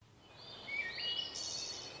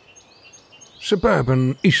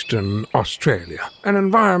suburban eastern Australia, an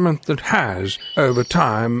environment that has, over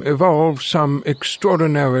time, evolved some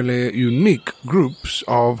extraordinarily unique groups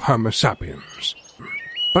of Homo sapiens.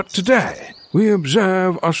 But today, we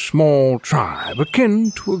observe a small tribe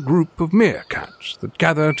akin to a group of meerkats that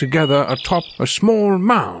gather together atop a small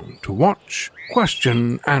mound to watch,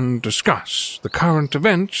 question, and discuss the current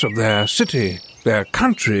events of their city, their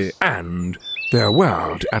country, and their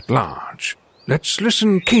world at large. Let's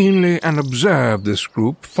listen keenly and observe this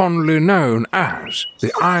group fondly known as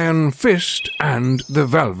the Iron Fist and the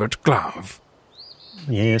Velvet Glove.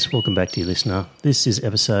 Yes, welcome back, dear listener. This is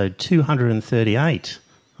episode 238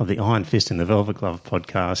 of the Iron Fist and the Velvet Glove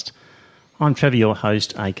podcast. I'm Trevor, your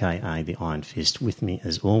host, a.k.a. the Iron Fist. With me,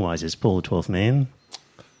 as always, is Paul the Twelfth Man.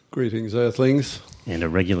 Greetings, Earthlings. And a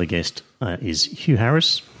regular guest is Hugh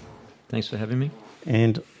Harris. Thanks for having me.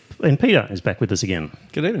 And Peter is back with us again.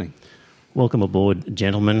 Good evening. Welcome aboard,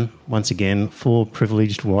 gentlemen. Once again, 4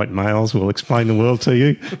 privileged white males will explain the world to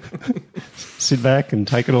you. Sit back and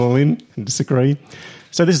take it all in and disagree.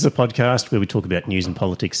 So this is a podcast where we talk about news and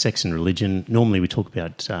politics, sex and religion. Normally we talk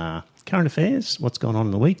about current affairs, what's gone on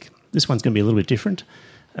in the week. This one's going to be a little bit different.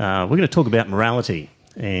 We're going to talk about morality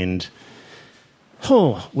and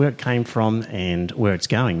where it came from and where it's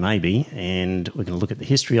going, maybe. And we're going to look at the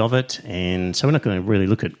history of it. And so we're not going to really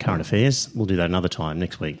look at current affairs. We'll do that another time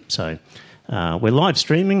next week. So we're live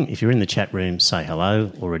streaming. If you're in the chat room, say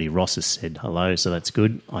hello. Already Ross has said hello, so that's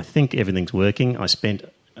good. I think everything's working. I spent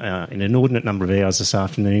an inordinate number of hours this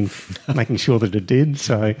afternoon making sure that it did.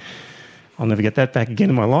 So I'll never get that back again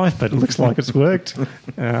in my life, but it looks like it's worked.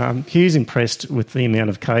 Hugh's impressed with the amount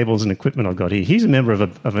of cables and equipment I've got here. He's a member of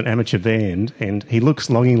an amateur band, and he looks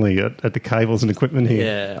longingly at the cables and equipment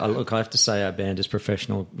here. Yeah, look, I have to say our band is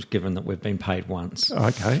professional, given that we've been paid once.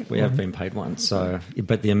 Okay. We have been paid once, so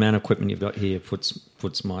but the amount of equipment you've got here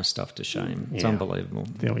puts my stuff to shame. It's unbelievable.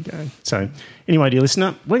 There we go. So anyway, dear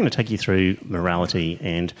listener, we're going to take you through morality,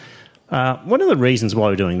 and one of the reasons why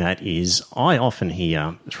we're doing that is I often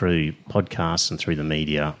hear through podcasts and through the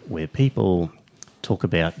media where people talk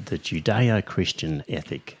about the Judeo-Christian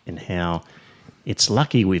ethic and how it's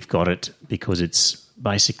lucky we've got it because it's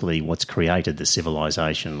basically what's created the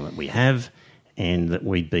civilization that we have, and that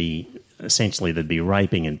there'd be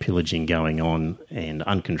raping and pillaging going on and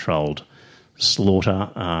uncontrolled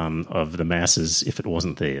slaughter of the masses if it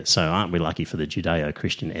wasn't there. So aren't we lucky for the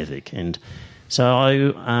Judeo-Christian ethic? And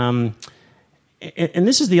so, and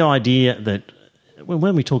this is the idea that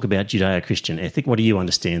when we talk about Judeo-Christian ethic, what do you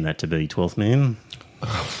understand that to be, 12th Man?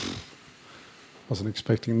 Wasn't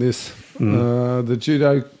expecting this. The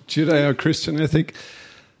Judeo-Christian ethic.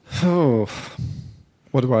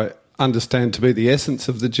 What do I understand to be the essence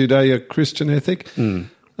of the Judeo-Christian ethic?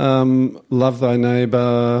 Love thy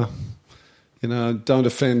neighbour. Don't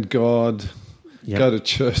offend God. Yep. Go to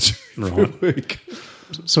church every week.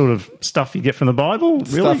 Sort of stuff you get from the Bible,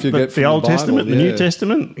 really? Stuff you get from the Old Bible, Testament, the New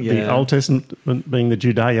Testament, the Yeah. Old Testament being the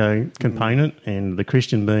Judeo component and the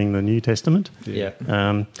Christian being the New Testament. Yeah.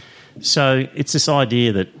 So it's this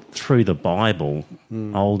idea that through the Bible,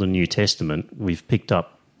 Old and New Testament, we've picked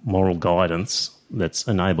up moral guidance that's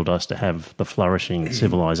enabled us to have the flourishing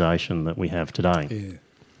civilization that we have today.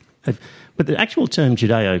 Yeah. But the actual term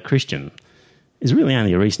Judeo-Christian is really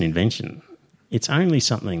only a recent invention. It's only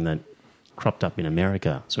something that cropped up in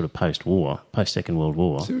America sort of post-war, post-Second World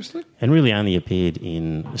War. Seriously? And really only appeared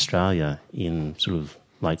in Australia in sort of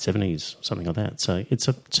late 70s, something like that. So it's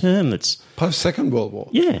a term that's... Post-Second World War?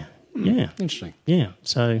 Yeah. Interesting. Yeah.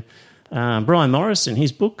 So Brian Morris, in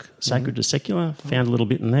his book, Sacred to Secular, found a little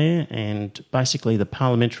bit in there, and basically the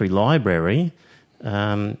Parliamentary Library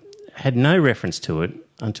had no reference to it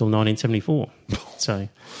until 1974. So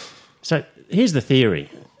here's the theory,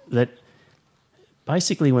 that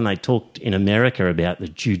basically when they talked in America about the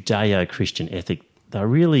Judeo-Christian ethic, they're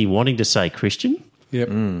really wanting to say Christian. Yep.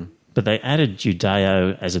 But they added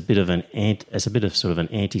Judeo as a bit of sort of an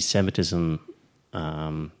anti-Semitism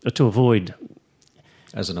to avoid...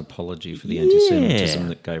 As an apology for the anti-Semitism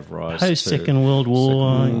that gave rise to... Post-Second World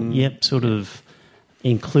War, sort of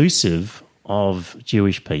inclusive of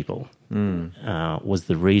Jewish people was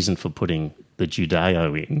the reason for putting the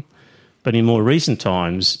Judeo in. But in more recent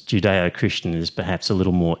times, Judeo-Christian is perhaps a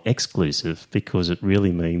little more exclusive because it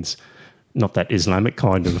really means not that Islamic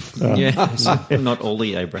kind of... not all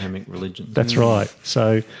the Abrahamic religions. That's right.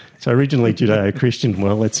 So originally Judeo-Christian,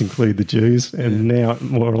 well, let's include the Jews, and now it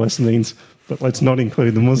more or less means, but let's not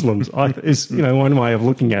include the Muslims. Is one way of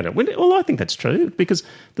looking at it. Well, I think that's true, because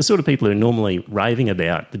the sort of people who are normally raving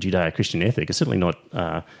about the Judeo-Christian ethic are certainly not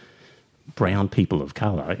brown people of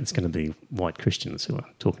colour, it's going to be white Christians who are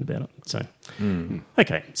talking about it. So,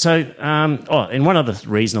 okay. So, and one other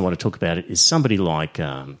reason I want to talk about it is somebody like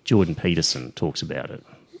Jordan Peterson talks about it.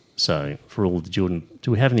 So, for all the Jordan...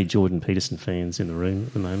 Do we have any Jordan Peterson fans in the room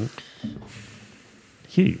at the moment?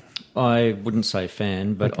 Hugh? I wouldn't say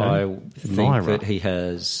fan, but Okay. I think Admirer. that he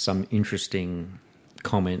has some interesting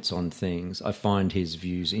comments on things. I find his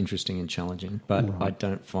views interesting and challenging, but I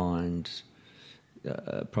don't find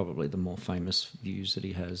probably the more famous views that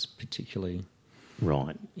he has particularly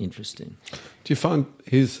Right. interesting. Do you find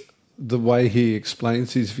the way he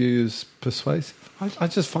explains his views persuasive? I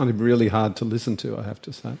just find him really hard to listen to, I have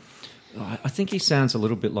to say. I think he sounds a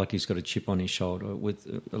little bit like he's got a chip on his shoulder with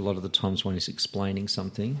a lot of the times when he's explaining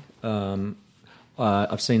something.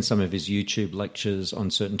 I've seen some of his YouTube lectures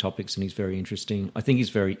on certain topics, and he's very interesting. I think he's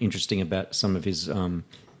very interesting about some of his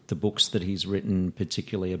the books that he's written,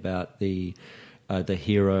 particularly about the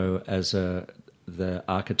hero as the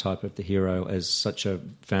archetype of the hero as such a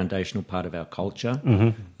foundational part of our culture.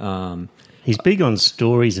 Mm-hmm. He's big on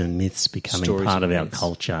stories and myths becoming Stories part of and our myths.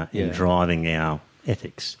 culture and Yeah. driving our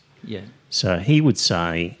ethics. Yeah. So he would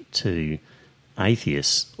say to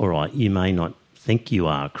atheists, all right, you may not think you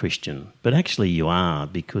are a Christian, but actually you are,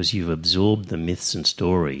 because you've absorbed the myths and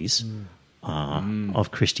stories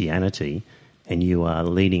of Christianity, and you are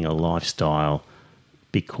leading a lifestyle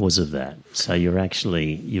because of that. So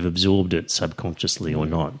you've absorbed it subconsciously or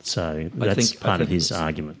not. So that's part of his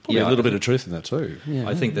argument. Probably a little bit of truth in that too.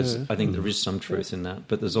 I think there is some truth in that,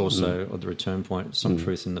 but there's also, on the return point, some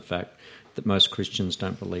truth in the fact that most Christians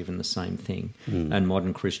don't believe in the same thing, and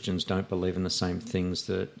modern Christians don't believe in the same things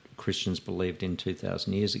that Christians believed in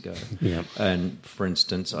 2,000 years ago. Yeah. And for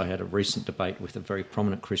instance, I had a recent debate with a very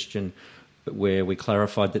prominent Christian where we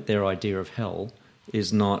clarified that their idea of hell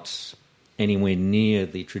is not anywhere near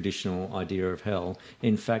the traditional idea of hell.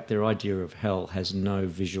 In fact, their idea of hell has no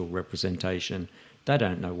visual representation. They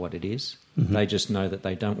don't know what it is. They just know that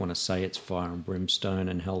they don't want to say it's fire and brimstone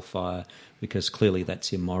and hellfire, because clearly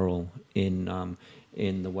that's immoral in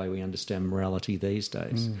the way we understand morality these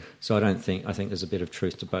days. So I think there's a bit of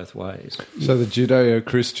truth to both ways. So the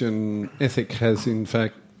Judeo-Christian ethic has in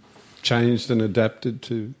fact changed and adapted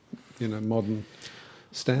to, modern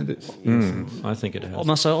standards. I think it has. I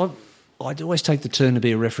must say, I'd always take the term to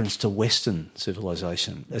be a reference to Western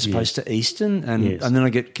civilization as opposed to Eastern, and then I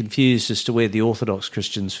get confused as to where the Orthodox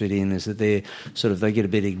Christians fit in. Is that they get a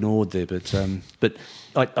bit ignored there? But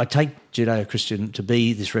I take Judeo-Christian to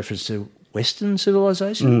be this reference to Western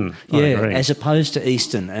civilization, I agree. as opposed to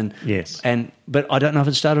Eastern, but I don't know if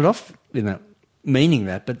it started off meaning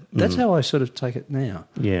that, but that's how I sort of take it now.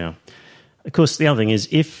 Yeah. Of course, the other thing is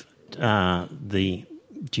if the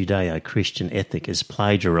Judeo-Christian ethic has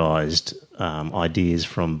plagiarised ideas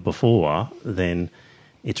from before, then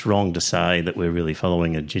it's wrong to say that we're really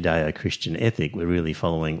following a Judeo-Christian ethic. We're really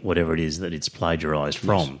following whatever it is that it's plagiarised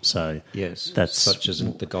from. So that's such as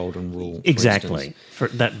the Golden Rule. Exactly.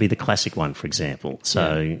 That'd be the classic one, for example.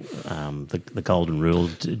 So the Golden Rule: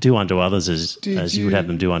 do unto others as you would have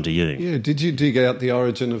them do unto you. Yeah. Did you dig out the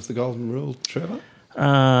origin of the Golden Rule, Trevor?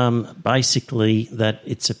 Basically, that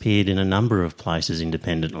it's appeared in a number of places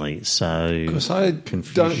independently. So, Because I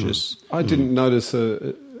Confucius. didn't notice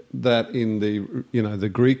that in the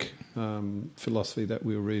Greek philosophy that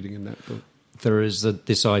we were reading in that book. There is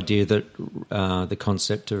this idea that the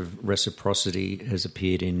concept of reciprocity has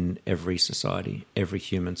appeared in every society, every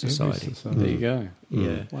human society. There you go.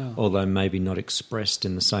 Yeah, Wow. although maybe not expressed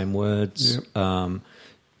in the same words. Yep.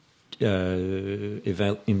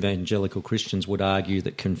 Evangelical Christians would argue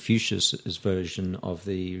that Confucius' version of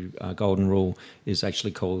the Golden Rule is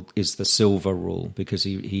actually is the Silver Rule, because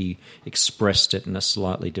he expressed it in a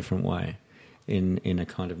slightly different way, in a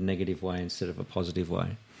kind of negative way instead of a positive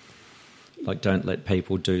way. Like, don't let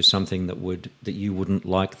people do something that you wouldn't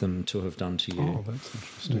like them to have done to you. Oh, that's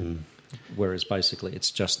interesting. Whereas basically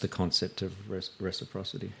it's just the concept of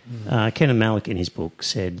reciprocity. Ken Malik in his book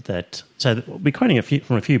said that. So we're quoting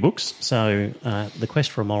from a few books. So The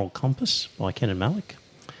Quest for a Moral Compass by Ken Malik.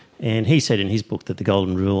 And he said in his book that the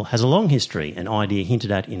Golden Rule has a long history, an idea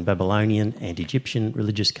hinted at in Babylonian and Egyptian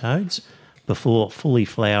religious codes, before fully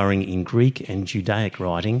flowering in Greek and Judaic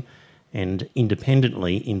writing, and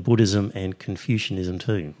independently in Buddhism and Confucianism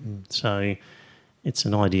too. So it's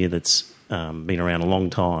an idea that's been around a long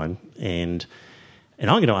time, and I'm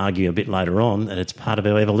going to argue a bit later on that it's part of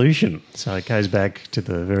our evolution. So it goes back to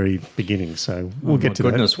the very beginning. So we'll get to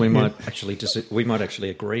goodness, that. we might actually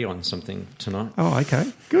agree on something tonight. Oh,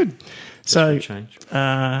 okay, good. So change.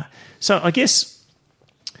 So I guess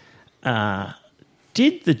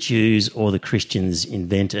did the Jews or the Christians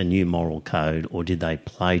invent a new moral code, or did they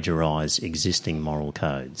plagiarise existing moral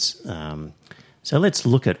codes? So let's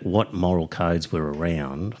look at what moral codes were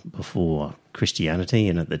around before Christianity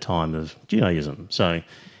and at the time of Judaism. So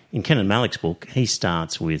in Ken and Malik's book, he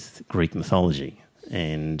starts with Greek mythology.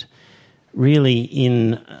 And really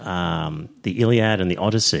in the Iliad and the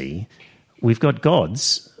Odyssey, we've got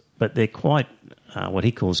gods, but they're quite what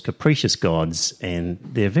he calls capricious gods, and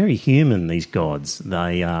they're very human, these gods.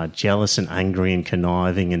 They are jealous and angry and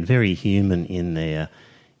conniving and very human in their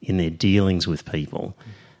dealings with people.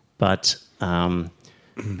 But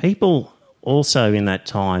people also in that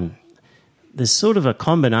time, there's sort of a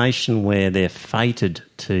combination where they're fated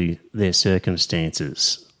to their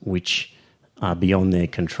circumstances, which are beyond their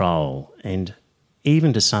control, and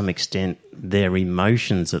even to some extent their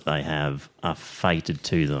emotions that they have are fated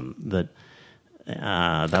to them, that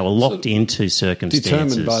they were locked into circumstances.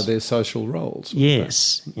 Determined by their social roles.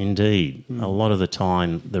 Yes, indeed. A lot of the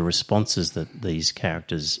time the responses that these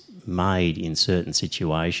characters made in certain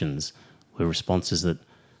situations were responses that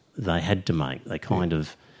they had to make. They kind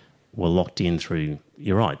of were locked in through,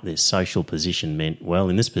 you're right, their social position meant, well,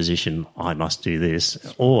 in this position I must do this,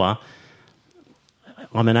 or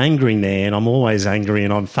I'm an angry man, I'm always angry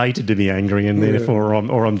and I'm fated to be angry, and therefore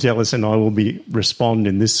I'm jealous and I will respond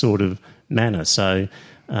in this sort of manner. So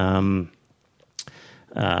so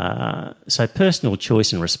personal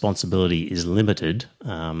choice and responsibility is limited.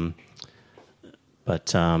 Would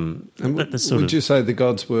you say the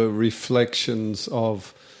gods were reflections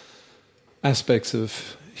of aspects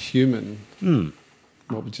of human,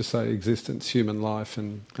 what would you say, existence, human life?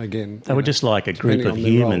 And again, they were just like a group of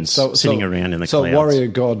humans sitting around in the clouds. So a warrior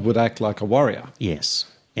god would act like a warrior. Yes.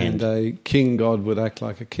 And a king god would act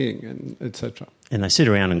like a king, and etc. And they sit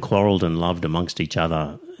around and quarrelled and loved amongst each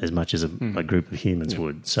other as much as a group of humans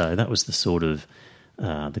would. So that was the sort of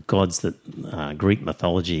the gods that Greek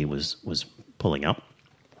mythology was pulling up.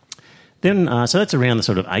 Then, so that's around the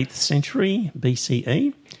sort of 8th century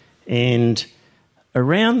BCE. And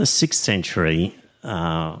around the 6th century,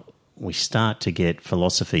 we start to get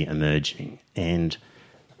philosophy emerging. And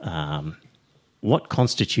what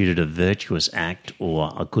constituted a virtuous act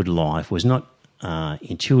or a good life was not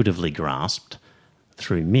intuitively grasped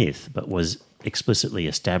through myth, but was explicitly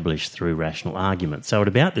established through rational argument. So at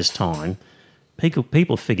about this time,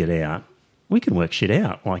 people figured out, we can work shit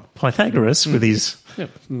out, like Pythagoras with his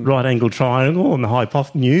right-angle triangle and the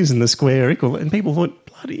hypotenuse and the square equal, and people thought,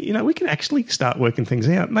 bloody, we can actually start working things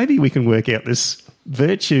out. Maybe we can work out this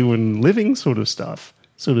virtue and living sort of stuff.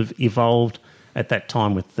 Sort of evolved at that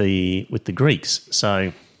time with the Greeks.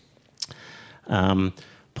 So,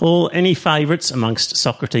 Paul, any favourites amongst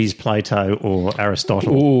Socrates, Plato, or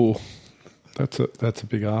Aristotle? Oh, that's a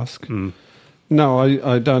big ask. No,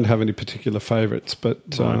 I don't have any particular favourites, but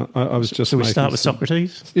right. I was just. So we start with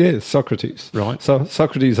Socrates. Yeah, Socrates. Right. So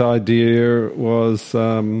Socrates' idea was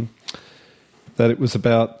that it was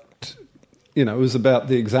about. It was about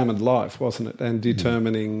the examined life, wasn't it? And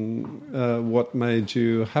determining what made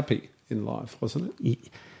you happy in life, wasn't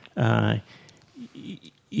it?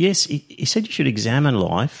 Yes, he said you should examine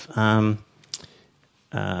life.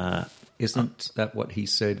 Isn't that what he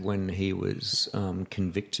said when he was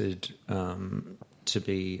convicted to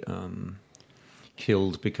be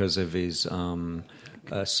killed because of his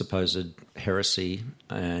supposed heresy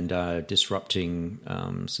and disrupting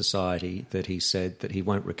society, that he said that he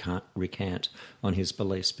won't recant on his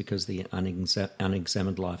beliefs because the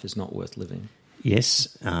unexamined life is not worth living?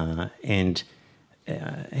 Yes, and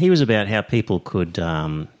he was about how people could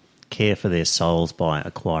care for their souls by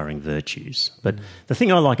acquiring virtues. But the thing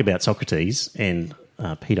I like about Socrates, and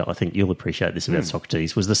Peter, I think you'll appreciate this about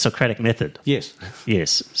Socrates, was the Socratic method. Yes.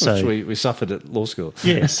 Yes. So we suffered at law school.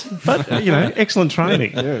 Yes. But, excellent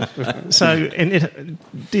training. So,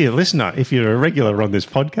 dear listener, if you're a regular on this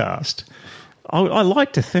podcast, I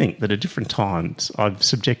like to think that at different times I've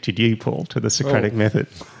subjected you, Paul, to the Socratic method,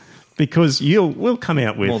 because we'll come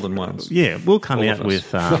out with... More than once. Yeah, we'll come out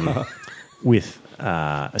with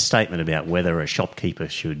a statement about whether a shopkeeper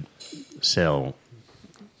should sell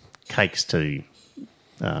cakes to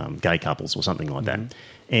gay couples or something like that.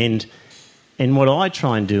 And what I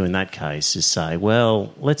try and do in that case is say,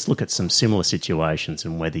 well, let's look at some similar situations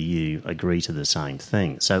and whether you agree to the same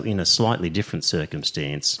thing. So in a slightly different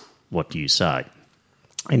circumstance, what do you say?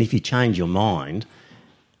 And if you change your mind,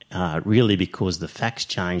 really because the facts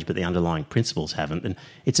change but the underlying principles haven't, then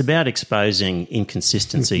it's about exposing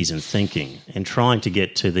inconsistencies in thinking and trying to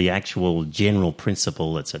get to the actual general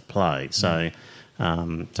principle that's at play. So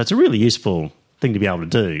it's a really useful thing to be able to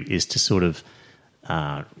do, is to sort of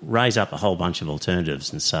raise up a whole bunch of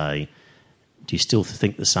alternatives and say, do you still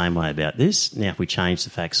think the same way about this? Now, if we change the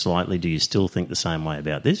facts slightly, do you still think the same way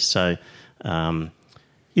about this? So,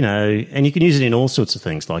 you know, and you can use it in all sorts of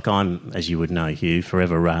things. Like I'm, as you would know, Hugh,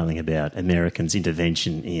 forever railing about Americans'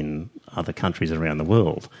 intervention in other countries around the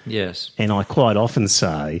world. Yes. And I quite often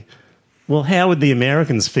say, well, how would the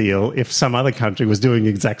Americans feel if some other country was doing the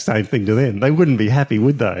exact same thing to them? They wouldn't be happy,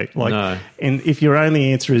 would they? Like, no. And if your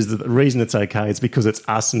only answer is that the reason it's okay is because it's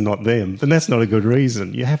us and not them, then that's not a good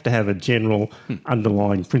reason. You have to have a general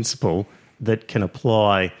underlying principle that can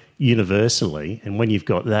apply universally, and when you've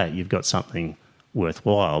got that, you've got something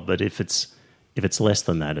worthwhile. But if it's less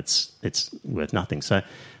than that, it's worth nothing. So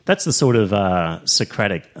that's the sort of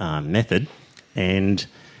Socratic method, and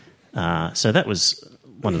so that was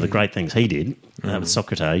one of the great things he did with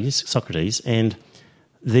Socrates, and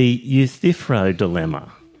the Euthyphro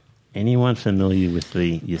dilemma. Anyone familiar with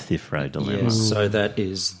the Euthyphro dilemma? Yes, so that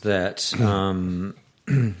is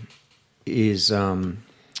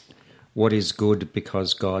what is good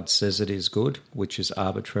because God says it is good, which is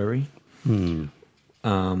arbitrary,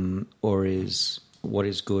 or is what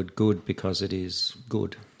is good because it is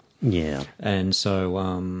good? Yeah. And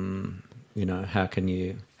so, you know, how can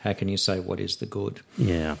you say what is the good?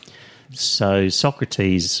 Yeah. So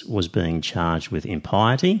Socrates was being charged with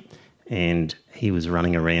impiety, and he was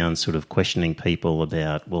running around sort of questioning people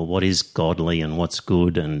about, well, what is godly and what's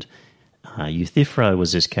good? And Euthyphro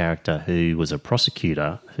was this character who was a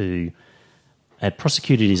prosecutor who had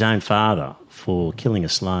prosecuted his own father for killing a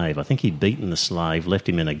slave. I think he'd beaten the slave, left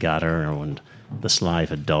him in a gutter, and the slave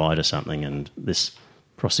had died or something, and this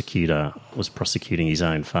prosecutor was prosecuting his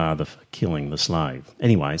own father for killing the slave.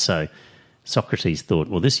 Anyway, so Socrates thought,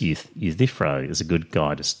 well, this Euthyphro is a good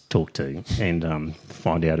guy to talk to and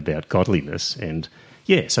find out about godliness. And,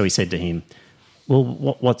 yeah, so he said to him, well,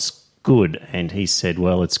 what's good? And he said,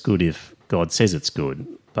 well, it's good if God says it's good.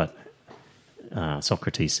 But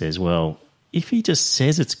Socrates says, well, if he just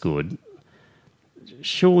says it's good,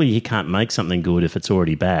 surely he can't make something good if it's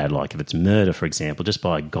already bad. Like if it's murder, for example, just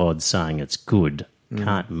by God saying it's good,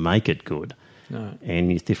 can't make it good. No.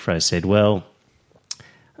 And Euthyphro said, well,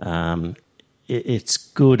 it's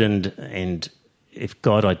good and if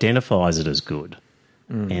God identifies it as good.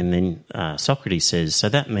 And then Socrates says, so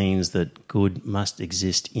that means that good must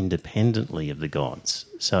exist independently of the gods.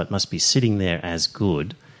 So it must be sitting there as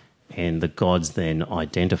good, and the gods then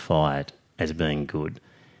identify it as being good.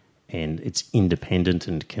 And it's independent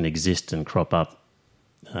and can exist and crop up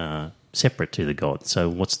separate to the gods. So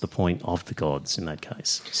what's the point of the gods in that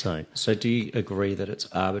case? So do you agree that it's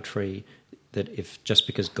arbitrary that if just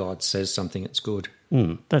because God says something it's good,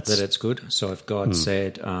 that it's good? So if God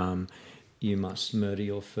said you must murder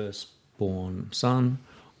your firstborn son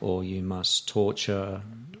or you must torture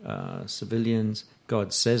civilians,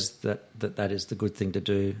 God says that is the good thing to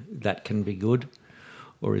do, that can be good?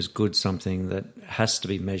 Or is good something that has to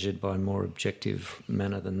be measured by a more objective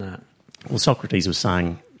manner than that? Well, Socrates was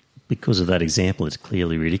saying, because of that example, it's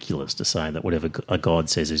clearly ridiculous to say that whatever a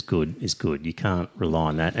god says is good is good. You can't rely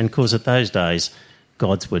on that. And of course, at those days,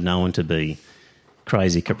 gods were known to be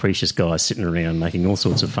crazy, capricious guys sitting around making all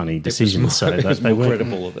sorts of funny decisions. It was more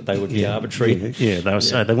credible that they would be arbitrary.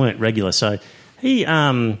 So they weren't regular. So he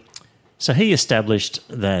established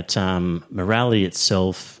that morality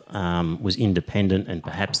itself was independent, and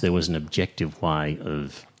perhaps there was an objective way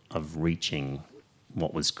of reaching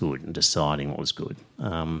what was good and deciding what was good.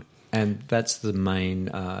 And that's the main.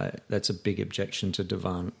 That's a big objection to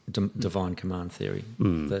divine command theory.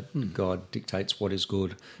 That God dictates what is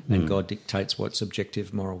good, and God dictates what's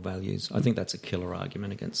objective moral values. I think that's a killer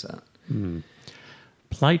argument against that.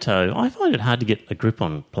 Plato, I find it hard to get a grip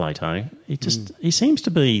on Plato. He seems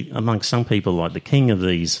to be amongst some people like the king of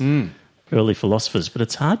these early philosophers, but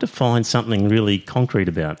it's hard to find something really concrete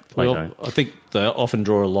about Plato. Well, I think they often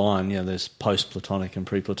draw a line. You know, there's post-Platonic and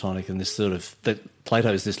pre-Platonic, and this sort of that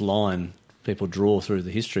Plato is this line people draw through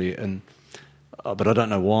the history, and but I don't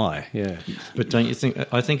know why. Yeah, but don't you think?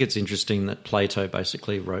 I think it's interesting that Plato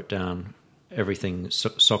basically wrote down everything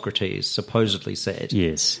Socrates supposedly said.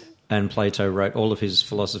 Yes. And Plato wrote all of his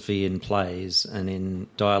philosophy in plays and in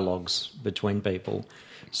dialogues between people.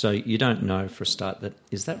 So you don't know for a start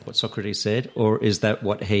is that what Socrates said, or is that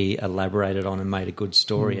what he elaborated on and made a good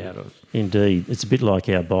story out of? Indeed. It's a bit like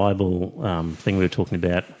our Bible thing we were talking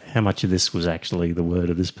about. How much of this was actually the word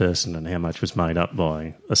of this person and how much was made up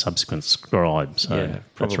by a subsequent scribe. So yeah,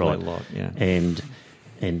 probably that's right. A lot, yeah.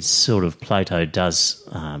 And sort of Plato does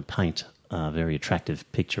paint a very attractive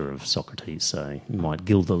picture of Socrates, so you might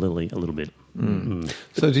gild the lily a little bit.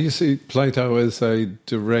 So do you see Plato as a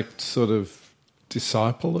direct sort of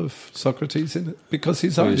disciple of Socrates in it? Because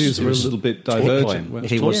his ideas were a little bit divergent.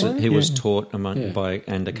 He was taught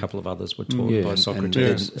and a couple of others were taught by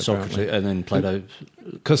Socrates. And then Plato.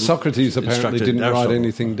 Because Socrates apparently didn't write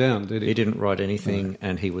anything down, did he? He didn't write anything,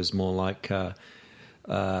 and he was more like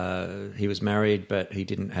he was married, but he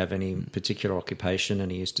didn't have any particular occupation,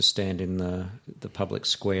 and he used to stand in the public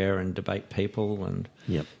square and debate people and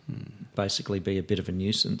basically be a bit of a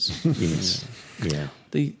nuisance. Yes. Yeah.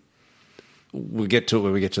 We get to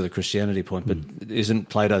the Christianity point, but isn't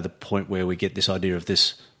Plato the point where we get this idea of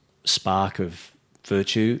this spark of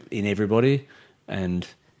virtue in everybody and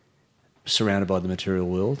surrounded by the material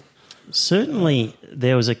world? Certainly,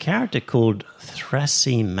 there was a character called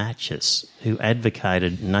Thrasymachus who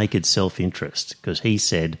advocated naked self-interest because he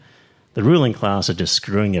said the ruling class are just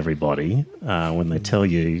screwing everybody when they tell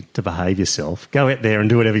you to behave yourself. Go out there and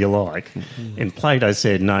do whatever you like. And Plato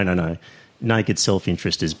said, no. Naked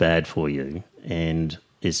self-interest is bad for you and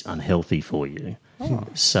is unhealthy for you.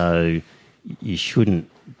 So you shouldn't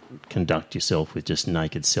conduct yourself with just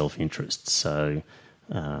naked self-interest. So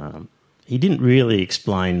he didn't really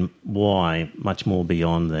explain why much more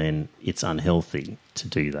beyond than it's unhealthy to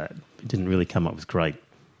do that. He didn't really come up with great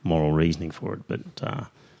moral reasoning for it, but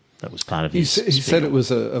that was part of his He said it was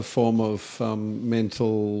a form of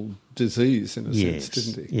mental disease in a sense,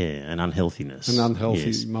 didn't he? Yeah, an unhealthiness. An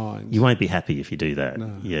unhealthy mind. You won't be happy if you do that.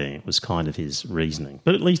 No. Yeah, it was kind of his reasoning.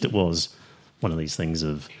 But at least it was one of these things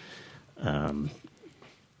of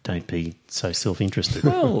don't be so self-interested.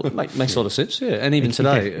 Well, it makes a lot of sense, yeah. And even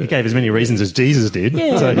today... He gave as many reasons as Jesus did.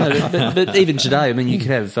 Yeah, so. but even today, I mean, you could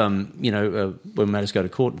have, when matters go to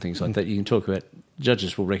court and things like that, you can talk about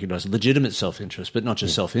judges will recognise legitimate self-interest, but not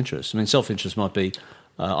just self-interest. I mean, self-interest might be,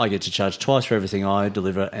 I get to charge twice for everything I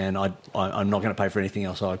deliver and I'm not going to pay for anything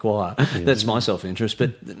else I acquire. That's my self-interest.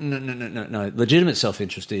 But no. Legitimate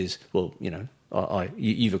self-interest is, well,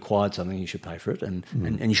 you've acquired something, you should pay for it, and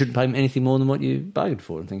you shouldn't pay anything more than what you bargained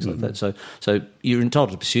for and things like that. So you're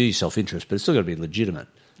entitled to pursue your self-interest, but it's still got to be legitimate.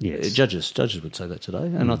 Yes. Judges would say that today,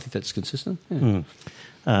 and I think that's consistent. Yeah.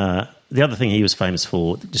 The other thing he was famous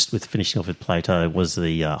for, just with finishing off with Plato, was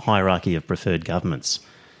the hierarchy of preferred governments.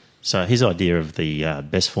 So his idea of the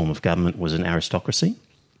best form of government was an aristocracy.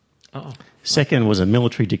 Second was a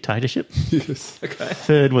military dictatorship. Yes. Okay.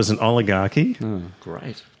 Third was an oligarchy.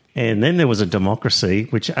 Great. And then there was a democracy,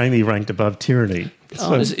 which only ranked above tyranny.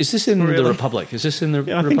 So, is this in the Republic? Is this in the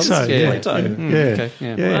Republic? I think so. Yeah. Plato. Okay.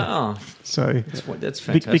 Yeah. Wow. So That's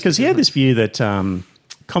fantastic. because he had this view that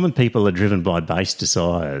common people are driven by base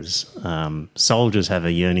desires. Soldiers have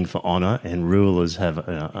a yearning for honour, and rulers have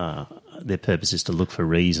their purpose is to look for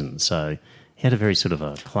reason. So he had a very sort of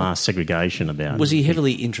a class segregation about. Was he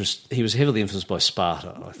heavily He was heavily influenced by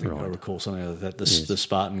Sparta. I think I recall something like that. The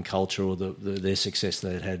Spartan culture or their success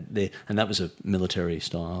they had there, and that was a military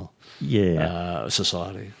style.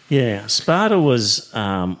 Society. Yeah, Sparta was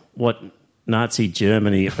what Nazi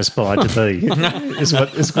Germany aspired to be.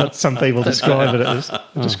 is what some people describe it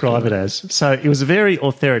as. So it was a very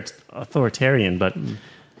authoritarian. But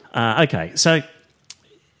okay, so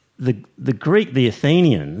the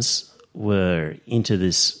Athenians were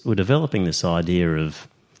developing this idea of,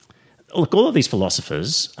 look, all of these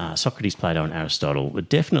philosophers, Socrates, Plato and Aristotle, were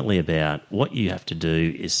definitely about what you have to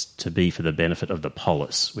do is to be for the benefit of the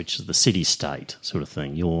polis, which is the city-state sort of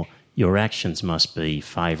thing. Your actions must be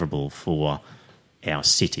favourable for our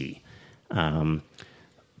city.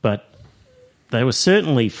 But they were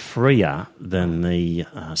certainly freer than the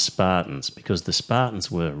Spartans, because the Spartans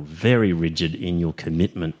were very rigid in your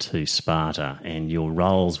commitment to Sparta, and your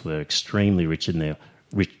roles were extremely rigid,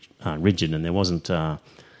 and there wasn't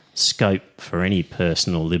scope for any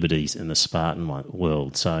personal liberties in the Spartan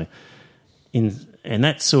world. So, and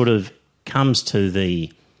that sort of comes to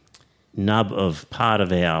the nub of part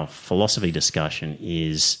of our philosophy discussion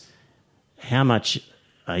is how much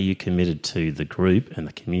are you committed to the group and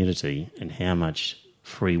the community, and how much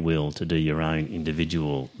free will to do your own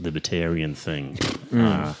individual libertarian thing.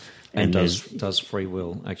 And does free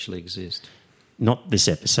will actually exist? Not this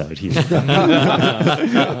episode here.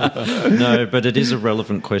 No, but it is a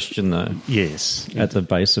relevant question, though. Yes. At the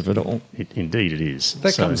base of it all. Indeed it is.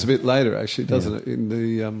 That comes a bit later, actually, doesn't it? In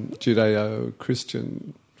the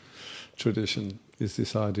Judeo-Christian tradition is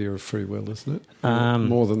this idea of free will, isn't it?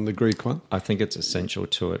 More than the Greek one. I think it's essential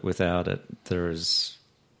to it. Without it, there's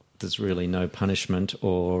really no punishment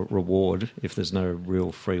or reward if there's no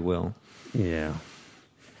real free will. Yeah.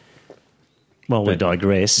 Well, we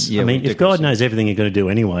digress. Yeah, I mean, if God knows everything you're going to do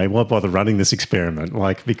anyway, why bother running this experiment?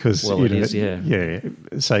 Because it is, yeah. Yeah.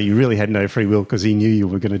 So you really had no free will because he knew you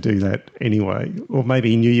were going to do that anyway, or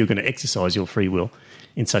maybe he knew you were going to exercise your free will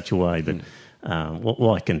in such a way. But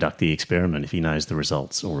why conduct the experiment if he knows the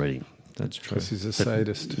results already? That's true. Because he's a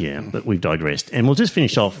sadist. Yeah, but we've digressed. And we'll just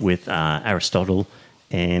finish off with Aristotle,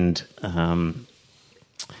 and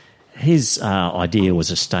his idea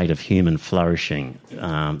was a state of human flourishing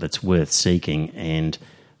that's worth seeking. And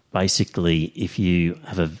basically, if you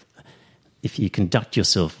conduct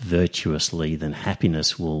yourself virtuously, then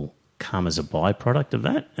happiness will come as a byproduct of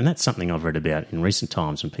that. And that's something I've read about in recent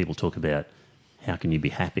times when people talk about how can you be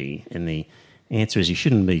happy, and the answer is you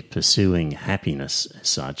shouldn't be pursuing happiness as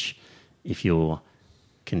such. If you're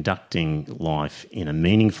conducting life in a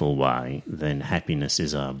meaningful way, then happiness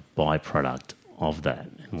is a byproduct of that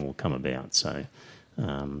and will come about. So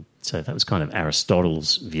that was kind of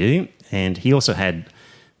Aristotle's view. And he also had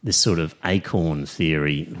this sort of acorn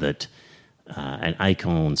theory that an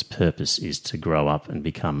acorn's purpose is to grow up and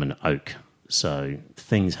become an oak. So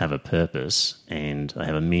things have a purpose and they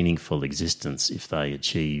have a meaningful existence if they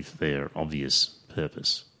achieve their obvious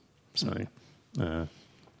purpose. So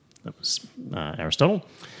that was Aristotle.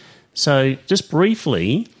 So just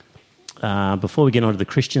briefly, before we get on to the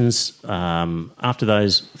Christians, after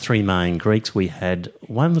those three main Greeks, we had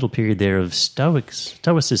one little period there of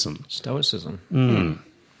Stoicism.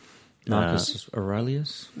 Marcus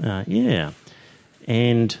Aurelius. Yeah.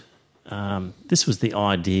 And this was the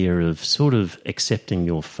idea of sort of accepting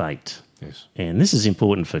your fate. Yes. And this is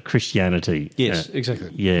important for Christianity. Yes,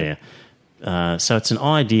 exactly. Yeah. So it's an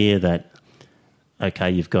idea that,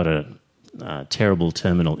 okay, you've got a terrible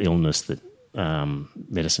terminal illness that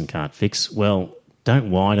medicine can't fix. Well,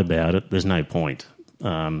 don't whine about it. There's no point.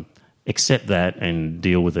 Accept that and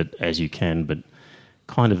deal with it as you can, but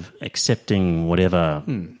kind of accepting whatever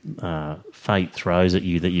fate throws at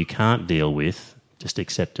you that you can't deal with, just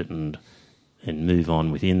accept it and move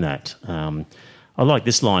on within that. I like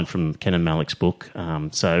this line from Ken Malick's book.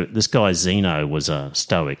 So this guy Zeno was a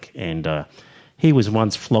Stoic, and he was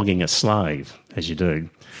once flogging a slave, as you do,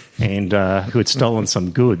 and who had stolen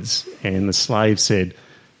some goods. And the slave said,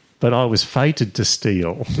 "But I was fated to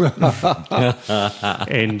steal."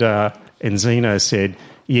 And Zeno said,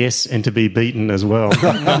 "Yes, and to be beaten as well."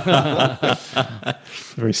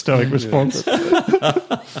 Very Stoic response.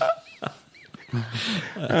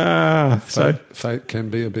 Fate can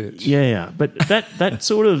be a bitch. Yeah, but that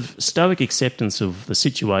sort of Stoic acceptance of the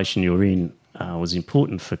situation you're in was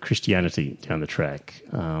important for Christianity down the track.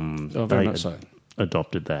 Very much so.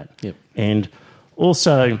 Adopted that. Yep. And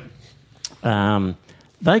also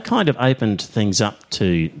they kind of opened things up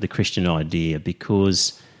to the Christian idea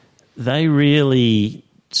because they really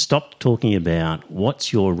stopped talking about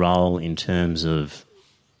what's your role in terms of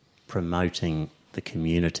promoting the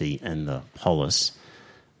community and the polis.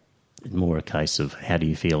 More a case of how do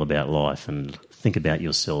you feel about life and think about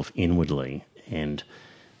yourself inwardly. And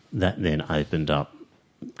that then opened up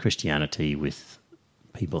Christianity with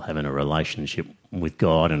people having a relationship with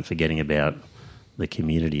God and forgetting about the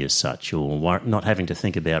community as such, or not having to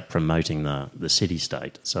think about promoting the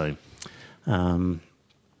city-state. So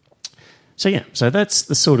that's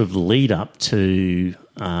the sort of lead up to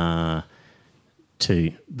the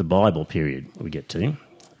Bible period we get to.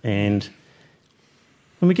 And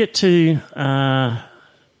when we get to, how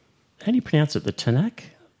do you pronounce it, the Tanakh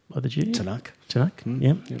by the Jews? Tanakh.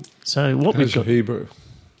 Yeah. Yep. So what we've got... Hebrew.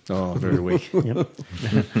 Oh, very weak. Yep.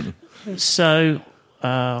 So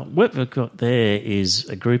what we've got there is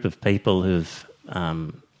a group of people who've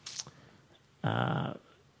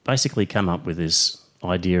basically come up with this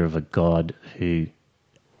idea of a God who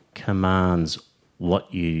commands what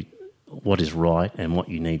is right and what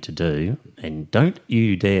you need to do, and don't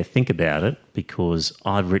you dare think about it because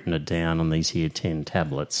I've written it down on these here 10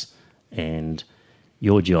 tablets, and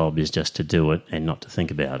your job is just to do it and not to think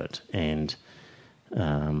about it. And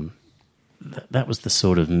that was the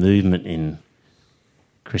sort of movement in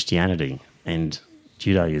Christianity and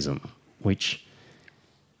Judaism, which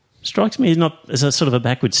strikes me as a sort of a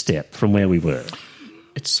backward step from where we were.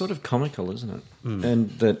 It's sort of comical, isn't it? And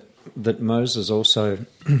that Moses also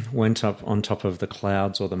went up on top of the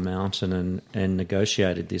clouds or the mountain and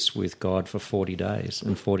negotiated this with God for 40 days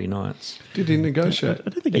and 40 nights. Did he negotiate? I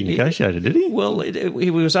don't think he negotiated, did he? Well,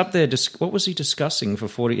 he was up there. What was he discussing for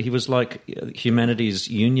 40? He was like humanity's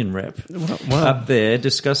union rep up there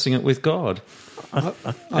discussing it with God.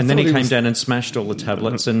 And then he came down and smashed all the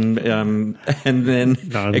tablets and then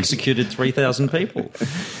executed 3,000 people.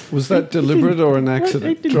 Was that deliberate or an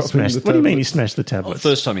accident? What do you mean he smashed the tablets?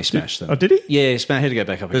 First time he smashed them. Oh, did he? Yeah, he had to go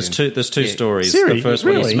back up again. There's two stories. Seriously? The first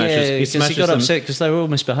Really? one he smashes. He got upset because they were all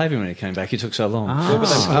misbehaving when he came back. He took so long.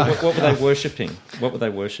 What were they worshipping? What were they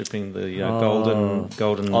worshipping? The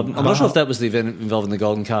golden. I'm not sure if that was the event involving the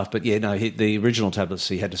golden calf, but the original tablets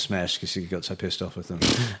he had to smash because he got so pissed off with them.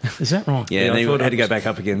 Is that right? Yeah, and he had to go back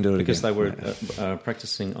up again and do it because again. Because they were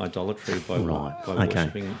practicing idolatry by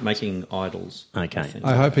worshipping, making idols. Okay.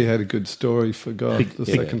 I hope he had a good story for God the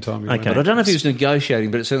second time he went. But I don't know if he was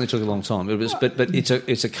negotiating, but it certainly took a long time. It was, but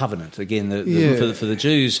it's a covenant again. For the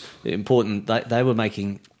Jews, important they were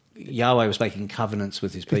making. Yahweh was making covenants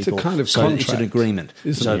with his people. It's a kind of so contract, it's an agreement.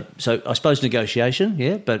 Isn't it? So I suppose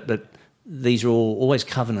negotiation, but these are always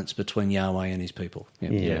covenants between Yahweh and his people.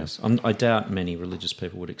 Yeah. Yes. I doubt many religious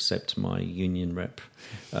people would accept my union rep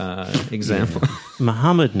example.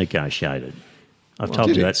 Muhammad negotiated. I've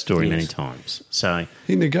told you that story many times. So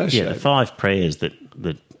he negotiated. Yeah, the 5 prayers that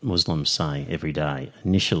Muslims say every day.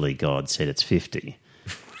 Initially, God said it's 50.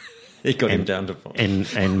 He got him down to 5.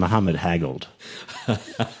 And Muhammad haggled.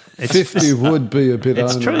 50 would be a bit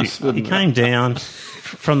onerous. True. He came down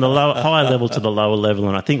from the higher level to the lower level,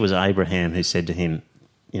 and I think it was Abraham who said to him,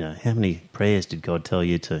 how many prayers did God tell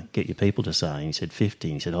you to get your people to say? And he said 50.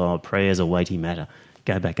 And he said, prayer's a weighty matter.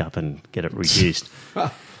 Go back up and get it reduced.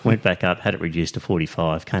 Went back up, had it reduced to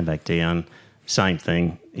 45, came back down, same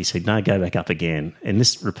thing. He said, no, go back up again. And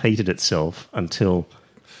this repeated itself until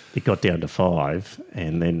it got down to 5,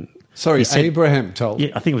 and then... Sorry, Abraham told him.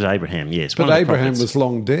 Yeah, I think it was Abraham, yes. But Abraham was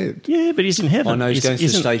long dead. Yeah, but he's in heaven. Oh, no, he's going through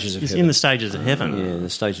the stages of heaven. He's in the stages of heaven. Yeah, the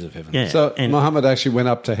stages of heaven. Yeah. So Muhammad actually went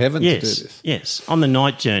up to heaven to do this? Yes, on the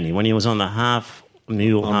night journey, when he was on the half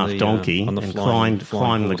mule, half donkey, and climbed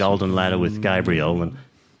the golden ladder with Gabriel and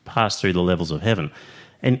passed through the levels of heaven.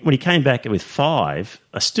 And when he came back with 5,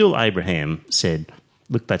 still Abraham said,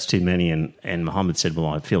 look, that's too many. And Muhammad said, well,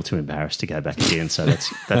 I feel too embarrassed to go back again, so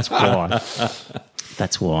that's why.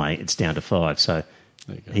 That's why it's down to 5. So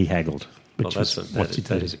he haggled, which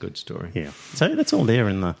that is a good story. Yeah. So that's all there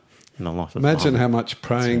in the life of Imagine how much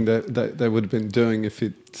praying that they would have been doing if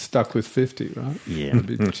he'd stuck with 50, right? Yeah.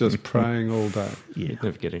 They'd be just praying all day. Yeah. You'd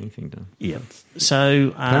never get anything done. Yeah.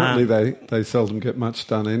 So apparently they seldom get much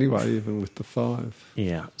done anyway, even with the 5.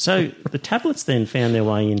 Yeah. So the tablets then found their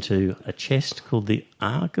way into a chest called the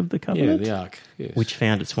Ark of the Covenant. Yeah, the Ark, yes. Which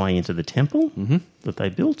found its way into the temple that they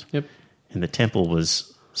built. Yep. And the temple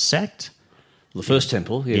was sacked. The first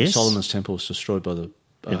temple, yes. Solomon's temple, was destroyed by the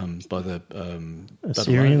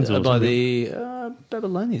Assyrians by the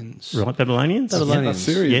Babylonians. Right, Babylonians.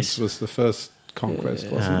 Assyrians was the first conquest,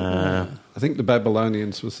 wasn't it? I think the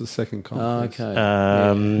Babylonians was the second conquest. Okay.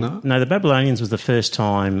 No, the Babylonians was the first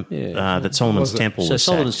time that Solomon's temple was sacked.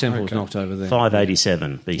 So Solomon's temple was knocked over there.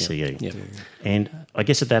 587 BCE. Yeah. And I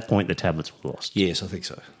guess at that point the tablets were lost. Yes, I think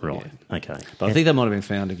so. Right, yeah. okay. But I think they might have been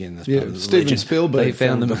found again. That's part of the Steven legend. Spielberg They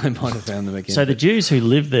found them. They might have found them again. So the Jews who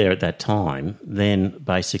lived there at that time, then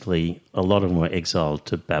basically a lot of them were exiled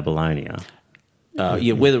to Babylonia.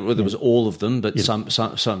 Whether it was all of them, but some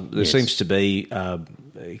there seems to be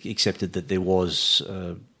accepted that there was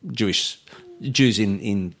Jews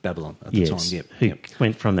in Babylon at the time. Yep. Who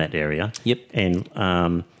went from that area. Yep.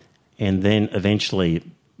 And then eventually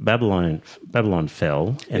Babylon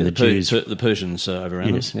fell, and the Jews, the Persians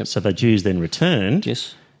overran them. Yep. So the Jews then returned.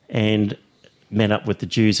 Yes. And met up with the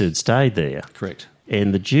Jews who had stayed there. Correct.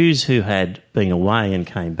 And the Jews who had been away and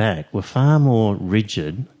came back were far more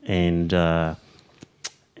rigid and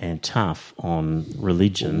tough on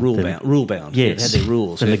religion. Rule bound. Yes. They had their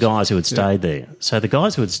rules. Than the guys who had stayed there. So the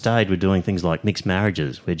guys who had stayed were doing things like mixed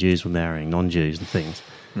marriages, where Jews were marrying non-Jews and things.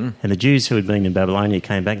 And the Jews who had been in Babylonia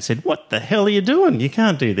came back and said, what the hell are you doing? You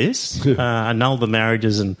can't do this. Annul the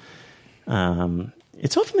marriages. And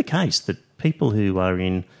it's often the case that people who are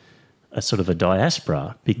in a sort of a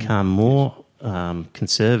diaspora become more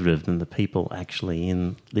conservative than the people actually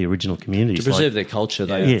in the original communities. To preserve their culture,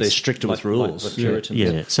 they're stricter with rules. Like Puritans.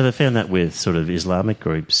 Yeah, so they found that with sort of Islamic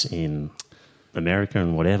groups in America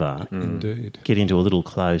and whatever. Indeed. Get into a little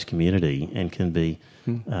closed community and can be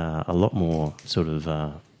a lot more sort of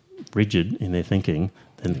rigid in their thinking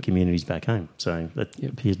than the communities back home. So that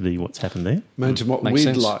appears to be what's happened there. Imagine what Makes we'd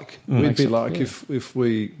sense. like. We'd be like if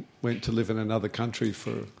we went to live in another country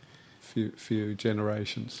for a few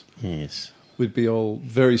generations. Yes. We'd be all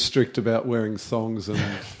very strict about wearing thongs and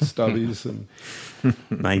stubbies. And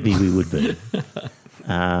Maybe we would be.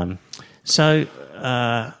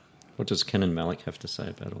 What does Ken and Malik have to say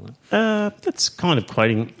about all that? That's kind of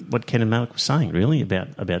quoting what Ken and Malik was saying, really,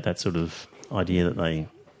 about that sort of idea that the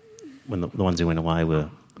ones who went away were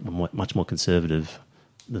much more conservative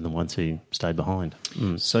than the ones who stayed behind.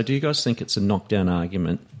 So do you guys think it's a knockdown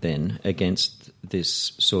argument then against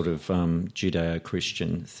this sort of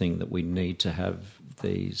Judeo-Christian thing that we need to have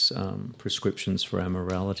these prescriptions for our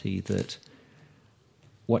morality, that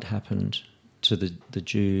what happened to the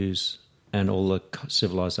Jews and all the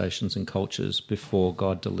civilizations and cultures before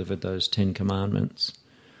God delivered those 10 commandments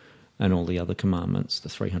and all the other commandments, the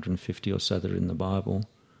 350 or so that are in the Bible?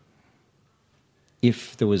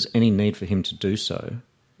 If there was any need for him to do so,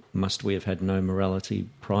 must we have had no morality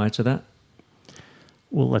prior to that?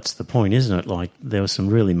 Well, that's the point, isn't it? Like, there were some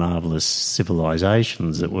really marvellous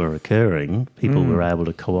civilisations that were occurring. People were able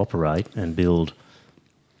to cooperate and build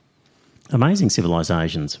amazing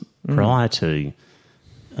civilisations prior to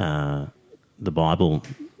the Bible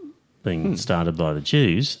being started by the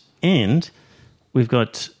Jews. And we've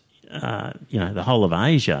got, the whole of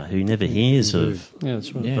Asia who never hears of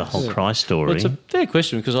the whole Christ story. Well, it's a fair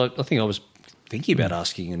question, because I think I was thinking about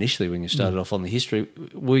asking initially when you started off on the history.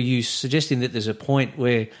 Were you suggesting that there's a point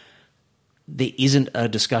where there isn't a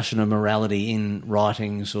discussion of morality in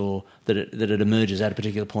writings, or that it emerges at a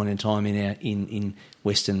particular point in time in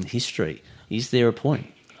Western history? Is there a point?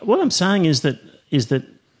 What I'm saying is that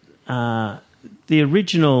the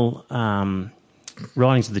original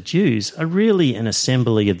writings of the Jews are really an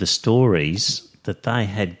assembly of the stories that they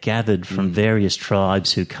had gathered from various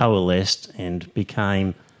tribes who coalesced and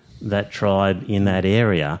became that tribe in that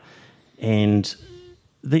area. And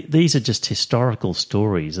these are just historical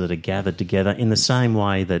stories that are gathered together in the same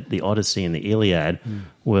way that the Odyssey and the Iliad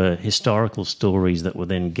were historical stories that were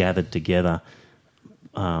then gathered together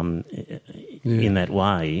in that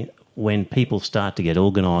way. When people start to get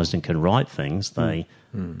organised and can write things, they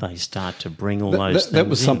start to bring all those things That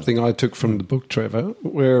was something I took from the book, Trevor,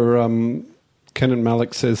 where Kenan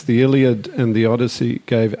Malik says the Iliad and the Odyssey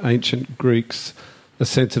gave ancient Greeks a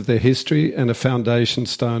sense of their history and a foundation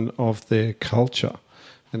stone of their culture,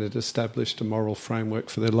 and it established a moral framework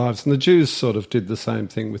for their lives. And the Jews sort of did the same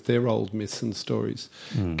thing with their old myths and stories,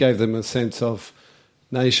 gave them a sense of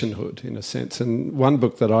nationhood, in a sense. And one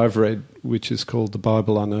book that I've read, which is called The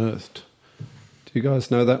Bible Unearthed. Do you guys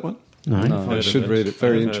know that one? No. I should read it.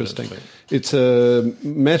 Very interesting. It's a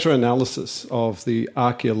meta-analysis of the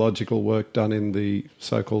archaeological work done in the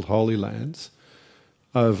so-called Holy Lands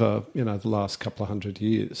over, the last couple of 100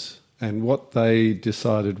 years. And what they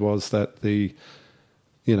decided was that the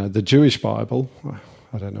Jewish Bible,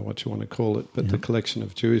 I don't know what you want to call it, but the collection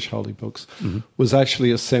of Jewish holy books was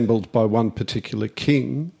actually assembled by one particular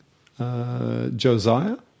king,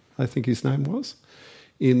 Josiah, I think his name was,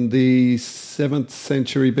 in the 7th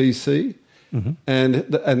century BC. And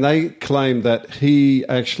they claim that he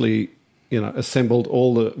actually, assembled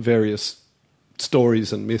all the various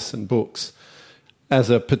stories and myths and books as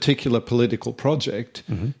a particular political project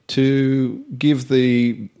to give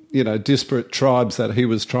the disparate tribes that he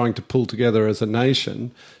was trying to pull together as a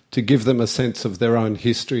nation, to give them a sense of their own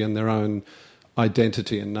history and their own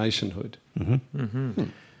identity and nationhood.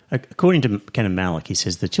 According to Kenan Malik, he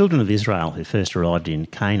says the children of Israel who first arrived in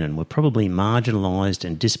Canaan were probably marginalised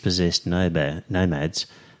and dispossessed nomads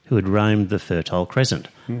who had roamed the Fertile Crescent.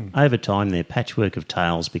 Over time, their patchwork of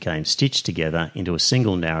tales became stitched together into a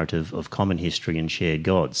single narrative of common history and shared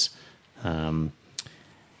gods. And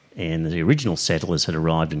the original settlers had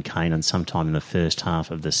arrived in Canaan sometime in the first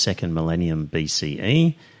half of the 2nd millennium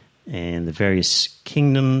BCE, and the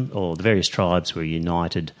various tribes were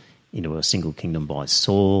united into a single kingdom by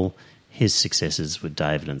Saul. His successors were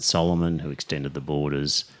David and Solomon, who extended the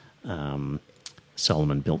borders.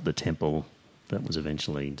 Solomon built the temple that was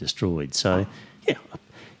eventually destroyed. So,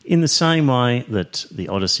 in the same way that the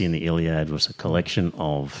Odyssey and the Iliad was a collection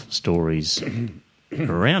of stories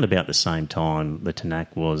around about the same time, the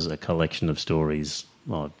Tanakh was a collection of stories,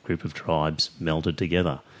 a group of tribes melded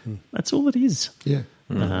together. That's all it is. Yeah.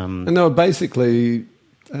 And they were basically,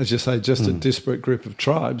 as you say, just a disparate group of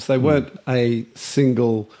tribes. They weren't a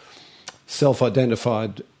single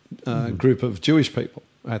self-identified group of Jewish people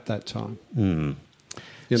at that time.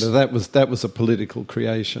 That was a political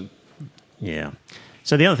creation. Yeah.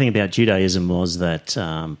 So the other thing about Judaism was that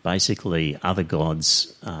basically other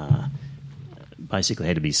gods basically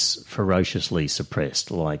had to be ferociously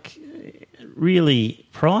suppressed. Like, really,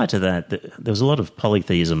 prior to that, there was a lot of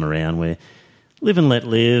polytheism around where live and let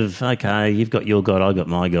live. Okay, you've got your God, I've got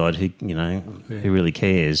my God. Who really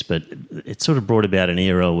cares? But it sort of brought about an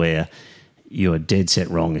era where you are dead set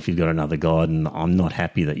wrong if you've got another God, and I'm not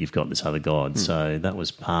happy that you've got this other God. So that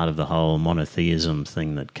was part of the whole monotheism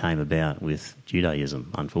thing that came about with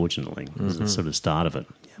Judaism, unfortunately. It was the sort of start of it.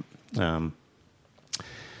 Yeah.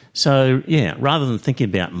 So, yeah, rather than thinking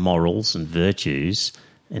about morals and virtues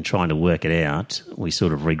and trying to work it out, we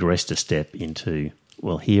sort of regressed a step into,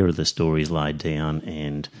 well, here are the stories laid down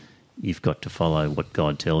and you've got to follow what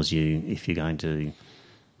God tells you if you're going to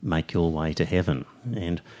make your way to heaven.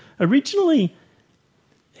 And originally,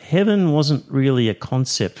 heaven wasn't really a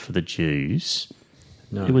concept for the Jews.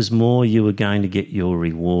 No. It was more you were going to get your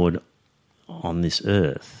reward on this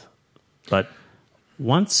earth. But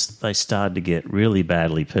once they started to get really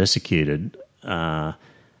badly persecuted,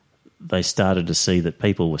 they started to see that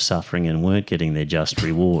people were suffering and weren't getting their just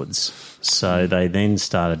rewards. So they then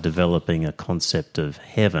started developing a concept of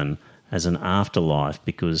heaven as an afterlife,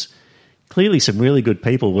 because clearly some really good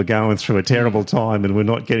people were going through a terrible time and were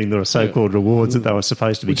not getting the so-called rewards that they were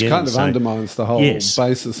supposed to be getting. Which kind of undermines the whole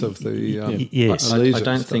basis of the allegiance. I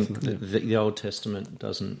don't think the Old Testament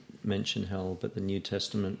doesn't mention hell, but the New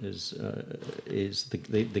Testament is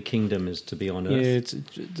the kingdom is to be on earth.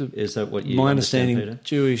 Is that what you my understand, understanding? Peter?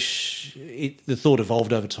 Jewish, the thought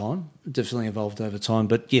evolved over time. Definitely evolved over time.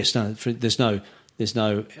 But yes, no, there's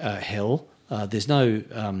no hell.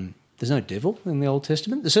 There's no devil in the Old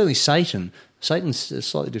Testament. There's certainly Satan. Satan's a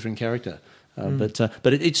slightly different character,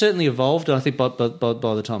 but it certainly evolved. I think by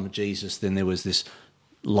the time of Jesus, then there was this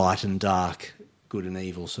light and dark, good and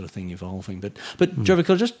evil sort of thing evolving. But Trevor,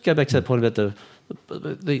 could I just go back to that point about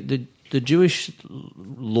the Jewish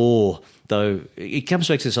law, though? It comes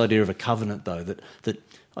back to this idea of a covenant, though, that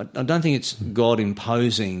I don't think it's God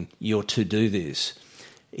imposing you're to do this.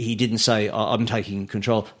 He didn't say, I'm taking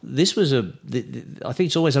control. This was I think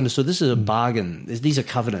it's always understood, this is a bargain. These are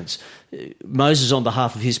covenants. Moses, on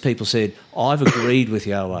behalf of his people, said, I've agreed with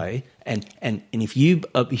Yahweh, and if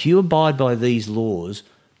you abide by these laws,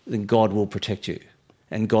 then God will protect you,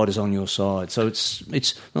 and God is on your side. So it's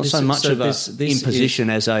not so much of an imposition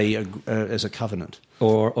as a covenant.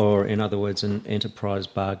 Or in other words, an enterprise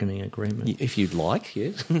bargaining agreement. If you'd like,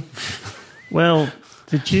 yes. Well,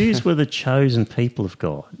 the Jews were the chosen people of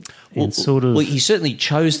God. Well, he certainly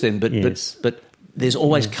chose them, but there's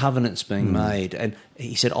always covenants being made. And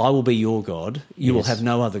he said, I will be your God. You will have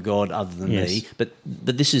no other God other than me. But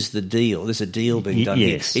this is the deal. There's a deal being done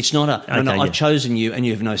here. It's not I've chosen you and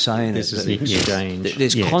you have no say in this is the exchange.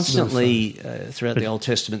 There's constantly, throughout the Old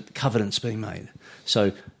Testament, covenants being made.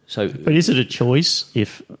 But is it a choice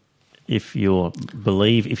if you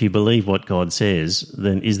believe what God says,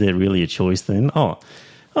 then is there really a choice then? Oh,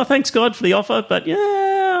 thanks God for the offer, but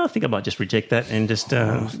I think I might just reject that and just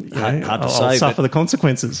I'll suffer the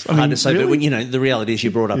consequences. Hard to say, really? But when, the reality is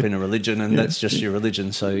you're brought up in a religion, and that's just your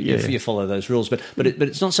religion, so you follow those rules. But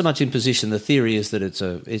it's not so much imposition. The theory is that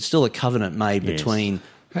it's still a covenant made between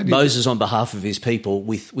Moses on behalf of his people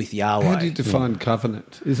with Yahweh. How do you define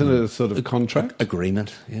covenant? Isn't it a sort of contract?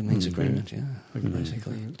 Agreement. Yeah, it means agreement,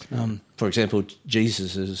 basically. For example,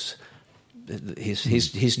 Jesus'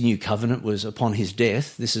 his new covenant was upon his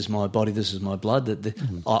death. This is my body, this is my blood.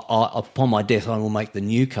 Upon my death I will make the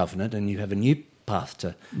new covenant, and you have a new path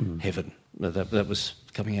to heaven. That was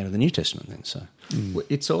coming out of the New Testament then. So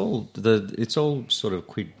it's all sort of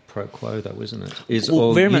quid pro quo, though, isn't it?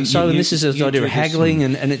 Very much so. And this is the idea of haggling,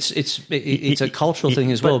 and it's a cultural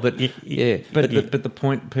thing as well. But the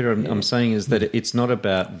point, Peter, I'm saying is that it's not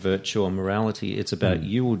about virtue or morality. It's about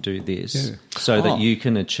you will do this so that you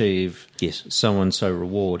can achieve so and so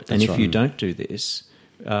reward. That's and if you don't do this,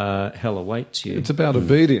 hell awaits you. It's about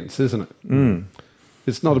obedience, isn't it?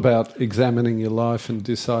 It's not about examining your life and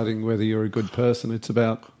deciding whether you're a good person. It's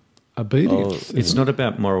about obedience. It's not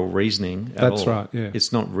about moral reasoning at all. That's right, yeah.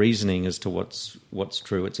 It's not reasoning as to what's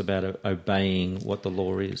true. It's about obeying what the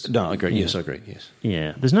law is. No, I agree. Yes, I agree, yes.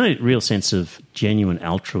 Yeah, there's no real sense of genuine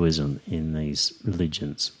altruism in these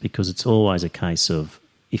religions, because it's always a case of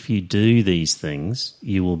if you do these things,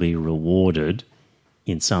 you will be rewarded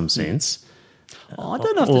in some sense. I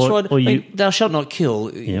don't know if that's right. Thou shalt not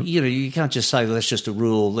kill. Yep. You can't just say, well, that's just a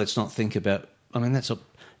rule. Let's not think about. I mean,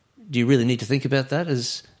 do you really need to think about that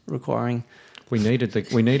as requiring? We needed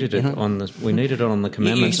it on the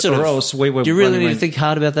commandments, or else we were. Do you really need to think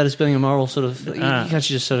hard about that as being a moral sort of? Can't you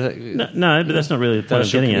just sort of? No, but that's not really the point I'm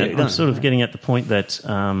getting at. I'm sort of getting at the point that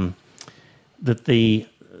that the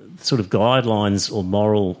sort of guidelines or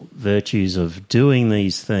moral virtues of doing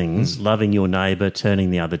these things, loving your neighbour,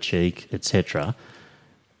 turning the other cheek, etc.,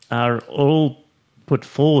 are all put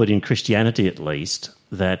forward in Christianity, at least,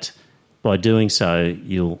 that by doing so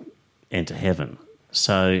you'll enter heaven.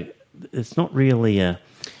 So it's not really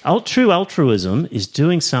True altruism is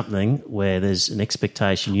doing something where there's an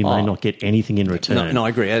expectation you may not get anything in return. No, I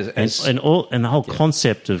agree. And the whole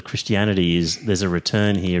concept of Christianity is there's a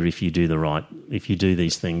return here if you do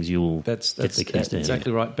these things, you'll get the keys to heaven.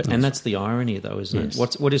 Exactly right. And that's the irony, though, isn't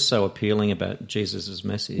it? What is so appealing about Jesus'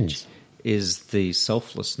 message is the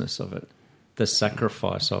selflessness of it, the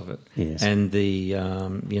sacrifice of it, and the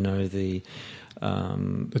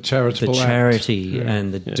charitable charity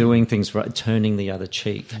and the doing things right, turning the other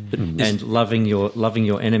cheek, and loving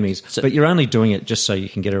your enemies. But you're only doing it just so you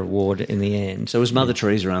can get a reward in the end. So was Mother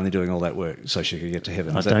Teresa only doing all that work so she could get to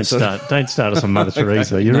heaven? Don't start us on Mother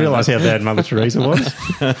Teresa. You realise how bad Mother Teresa was?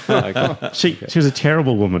 She was a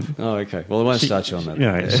terrible woman. Oh, okay. Well, I won't start you on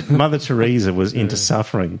that. Mother Teresa was into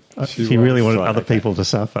suffering. She really wanted other people to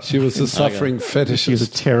suffer. She was a suffering fetishist. She was a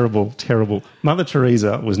terrible, terrible... Mother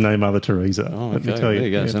Teresa was no Mother Teresa. Let me tell you. There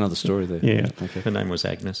you go. It's another story there. Yeah. Okay. Her name was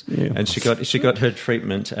Agnes, and she got her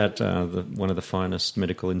treatment at one of the finest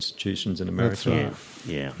medical institutions in America. That's right.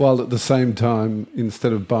 Yeah. While at the same time,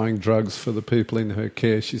 instead of buying drugs for the people in her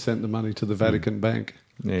care, she sent the money to the Vatican Bank.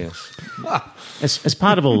 Yes. As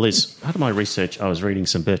part of all this, part of my research, I was reading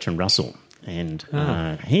some Bertrand Russell, and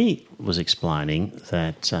he was explaining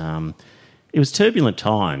that it was turbulent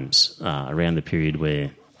times around the period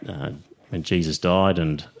where when Jesus died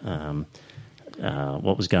and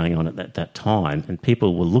what was going on at that time, and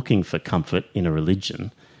people were looking for comfort in a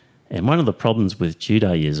religion. And one of the problems with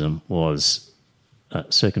Judaism was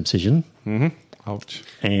circumcision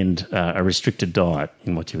and a restricted diet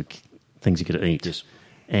in things you could eat. Yes.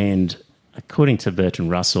 And according to Bertrand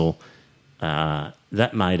Russell,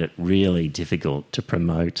 that made it really difficult to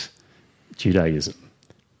promote Judaism.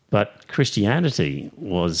 But Christianity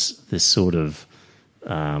was this sort of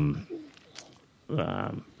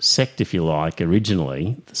sect, if you like,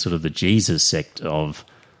 originally, sort of the Jesus sect of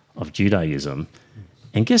Judaism.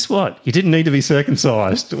 And guess what? You didn't need to be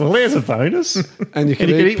circumcised. Well, there's a bonus. And you can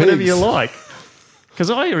eat whatever you like. Because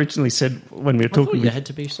I originally said when we were talking... you had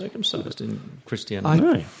to be circumcised in Christianity.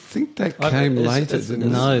 I think that came later.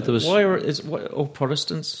 No, there was... All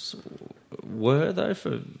Protestants were, though,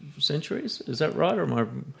 for centuries? Is that right? Or am I...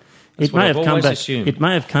 It may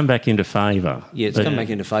have come back into favour. Yeah, it's come back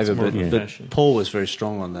into favour, but Paul was very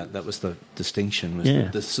strong on that. That was the distinction,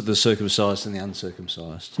 was the circumcised and the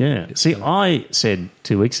uncircumcised. Yeah. See, I said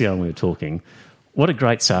 2 weeks ago when we were talking, what a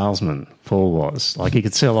great salesman Paul was. Like, he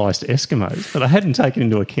could sell ice to Eskimos, but I hadn't taken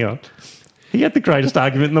into account he had the greatest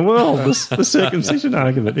argument in the world, the circumcision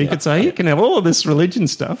argument. He could say, you can have all of this religion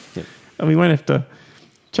stuff, and we won't have to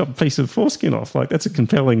chop a piece of foreskin off. Like, that's a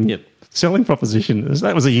compelling... selling proposition.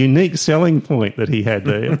 That was a unique selling point that he had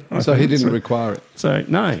there. So he didn't require it. So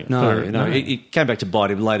no. It came back to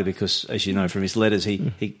bite him later because, as you know from his letters,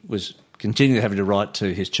 he was continually having to write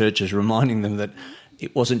to his churches, reminding them that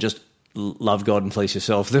it wasn't just love God and please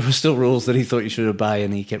yourself. There were still rules that he thought you should obey,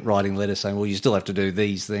 and he kept writing letters saying, well, you still have to do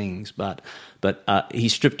these things. But he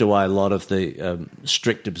stripped away a lot of the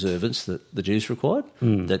strict observance that the Jews required.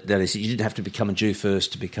 That is, you didn't have to become a Jew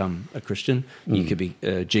first to become a Christian. You could be.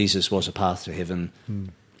 Jesus was a path to heaven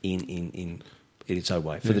in its own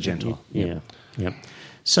way for the Gentile. Yeah.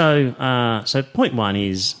 So point one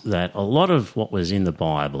is that a lot of what was in the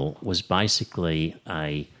Bible was basically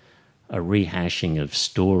a rehashing of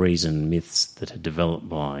stories and myths that had developed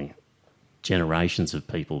by generations of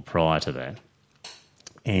people prior to that.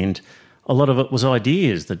 And a lot of it was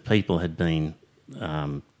ideas that people had been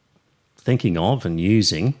thinking of and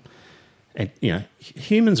using. And,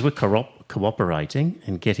 humans were cooperating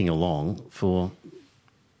and getting along for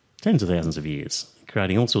tens of thousands of years,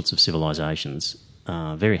 creating all sorts of civilizations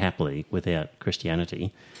very happily without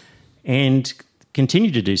Christianity, and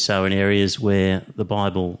continue to do so in areas where the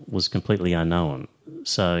Bible was completely unknown.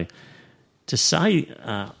 So to say...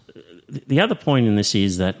 the other point in this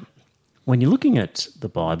is that when you're looking at the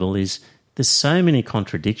Bible there's so many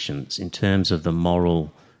contradictions in terms of the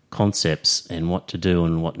moral concepts and what to do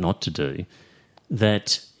and what not to do,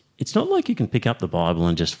 that it's not like you can pick up the Bible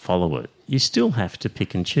and just follow it. You still have to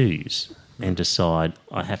pick and choose and decide,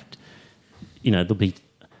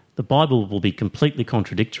 the Bible will be completely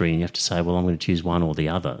contradictory and you have to say, well, I'm going to choose one or the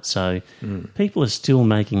other. So people are still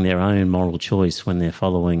making their own moral choice when they're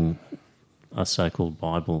following a so-called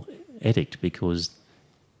Bible edict, because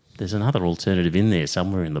there's another alternative in there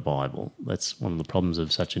somewhere in the Bible. That's one of the problems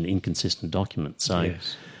of such an inconsistent document. So,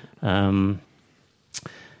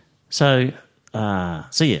 so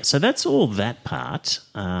that's all that part.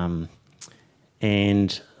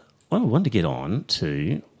 And what I wanted to get on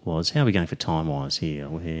to was, how are we going for time-wise here?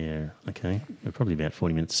 We're probably about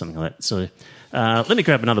 40 minutes, something like that. So let me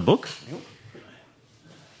grab another book.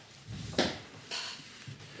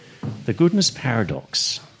 The Goodness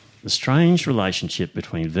Paradox, The Strange Relationship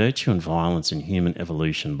Between Virtue and Violence in Human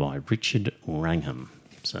Evolution by Richard Wrangham.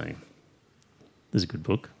 So, this is a good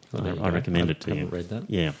book. I recommend it to you. I haven't read that.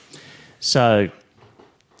 Yeah. So,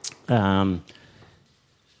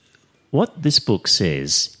 what this book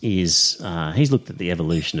says is he's looked at the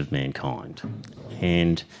evolution of mankind,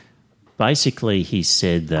 and basically he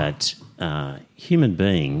said that human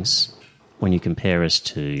beings, when you compare us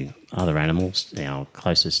to other animals, our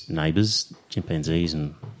closest neighbours, chimpanzees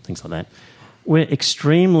and things like that, we're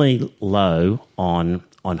extremely low on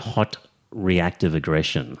hot reactive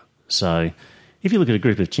aggression. So if you look at a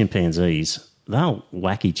group of chimpanzees, they'll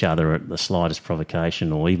whack each other at the slightest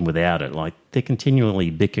provocation or even without it. Like, they're continually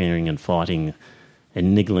bickering and fighting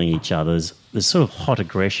and niggling each other. There's sort of hot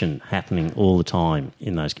aggression happening all the time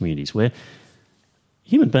in those communities where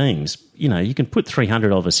human beings, you know, you can put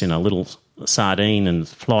 300 of us in a little sardine and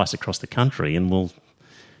fly us across the country and we'll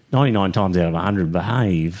 99 times out of 100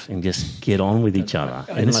 behave and just get on with each other.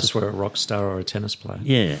 Unless we're a rock star or a tennis player.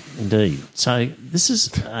 Yeah, indeed. So this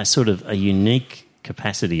is a sort of a unique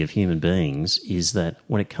capacity of human beings, is that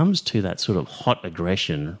when it comes to that sort of hot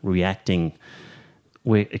aggression, reacting,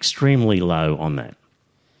 we're extremely low on that.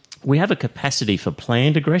 We have a capacity for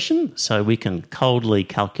planned aggression, so we can coldly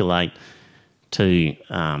calculate to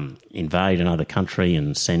invade another country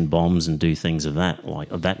and send bombs and do things of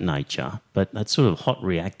that nature. But that sort of hot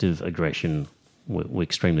reactive aggression, we're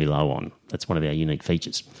extremely low on. That's one of our unique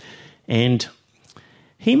features. And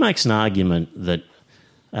he makes an argument that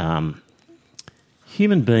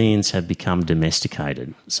human beings have become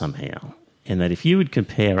domesticated somehow, and that if you would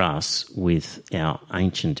compare us with our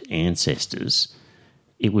ancient ancestors,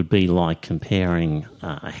 it would be like comparing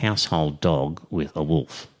a household dog with a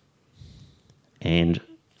wolf. And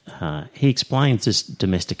he explains this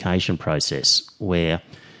domestication process where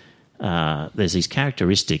there's these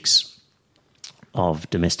characteristics of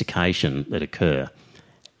domestication that occur,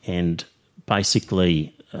 and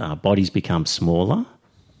basically bodies become smaller,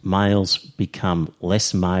 males become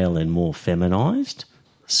less male and more feminised,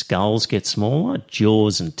 skulls get smaller,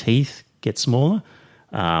 jaws and teeth get smaller.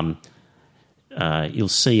 You'll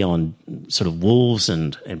see on sort of wolves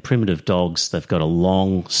and primitive dogs, they've got a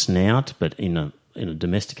long snout, but in a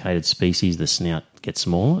domesticated species, the snout gets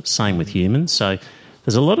smaller. Same with humans. So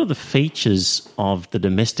there's a lot of the features of the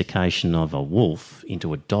domestication of a wolf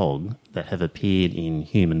into a dog that have appeared in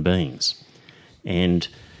human beings. And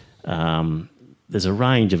there's a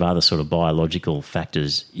range of other sort of biological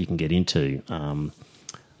factors you can get into.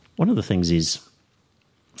 One of the things is,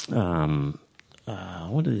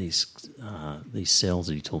 what are these cells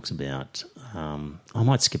that he talks about? I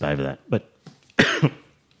might skip over that, but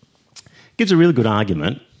gives a really good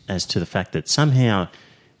argument as to the fact that somehow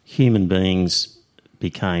human beings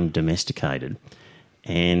became domesticated,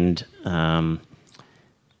 and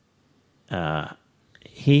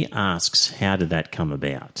he asks, how did that come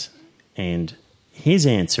about? And his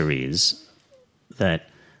answer is that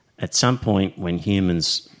at some point when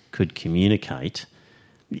humans could communicate,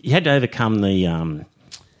 you had to overcome the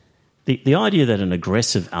idea that an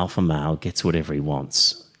aggressive alpha male gets whatever he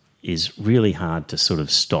wants is really hard to sort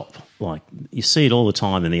of stop. Like, you see it all the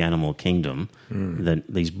time in the animal kingdom, that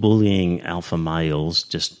these bullying alpha males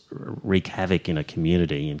just wreak havoc in a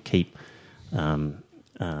community and keep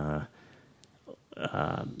the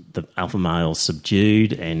alpha male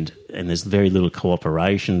subdued, and there's very little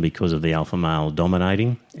cooperation because of the alpha male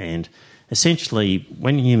dominating. And essentially,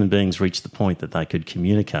 when human beings reached the point that they could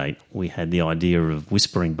communicate, we had the idea of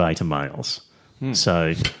whispering beta males.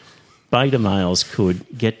 So beta males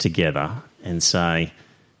could get together and say,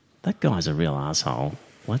 that guy's a real asshole,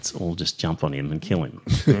 let's all just jump on him and kill him.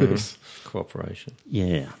 Cooperation.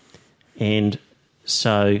 Yeah. And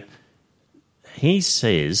so he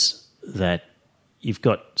says that you've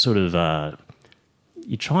got sort of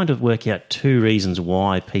you're trying to work out two reasons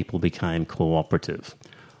why people became cooperative.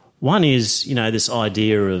 One is, you know, this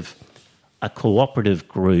idea of a cooperative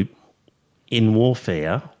group in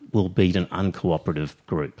warfare will beat an uncooperative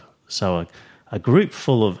group. So a group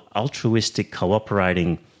full of altruistic,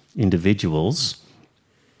 cooperating individuals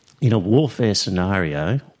in a warfare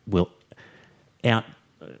scenario will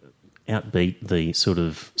outbeat the sort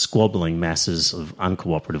of squabbling masses of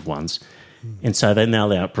uncooperative ones. And so then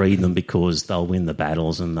they'll outbreed them because they'll win the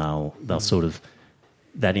battles, and they'll sort of,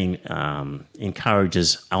 that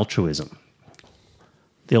encourages altruism.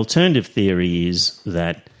 The alternative theory is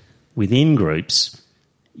that within groups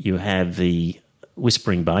you have the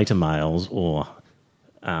whispering beta males or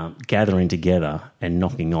gathering together and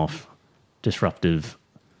knocking off disruptive,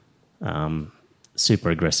 super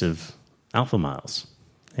aggressive alpha males.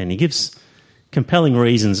 And he gives compelling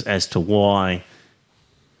reasons as to why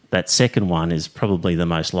that second one is probably the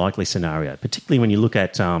most likely scenario, particularly when you look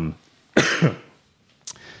at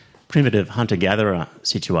primitive hunter-gatherer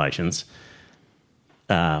situations.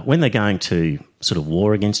 When they're going to sort of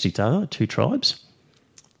war against each other, two tribes,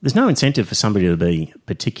 there's no incentive for somebody to be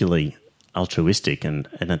particularly altruistic and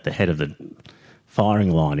at the head of the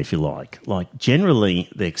firing line, if you like. Like, generally,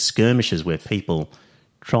 they're skirmishes where people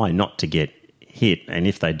try not to get hit, and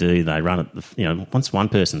if they do, they run it. Once one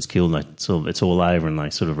person's killed, it's all over, and they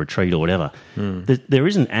sort of retreat or whatever. There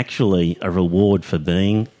isn't actually a reward for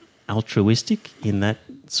being altruistic in that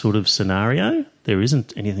sort of scenario. There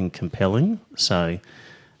isn't anything compelling, so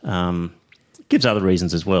it gives other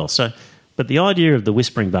reasons as well. But the idea of the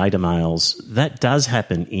whispering beta males, that does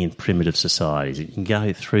happen in primitive societies. You can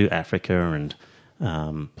go through Africa and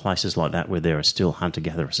places like that where there are still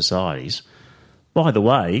hunter-gatherer societies. By the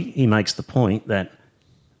way, he makes the point that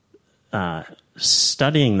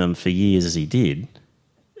studying them for years as he did,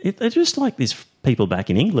 they're just like these people back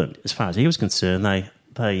in England. As far as he was concerned,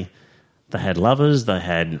 they had lovers, they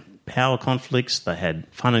had power conflicts, they had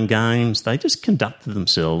fun and games. They just conducted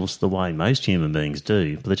themselves the way most human beings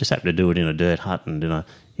do, but they just happen to do it in a dirt hut and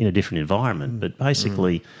in a different environment. But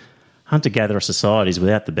basically, hunter-gatherer societies,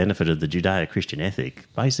 without the benefit of the Judeo-Christian ethic,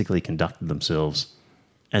 basically conducted themselves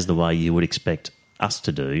as the way you would expect us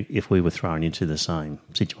to do if we were thrown into the same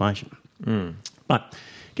situation. But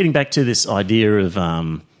getting back to this idea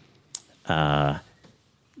of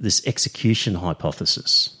this execution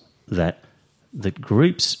hypothesis, that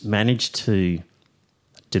groups managed to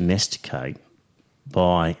domesticate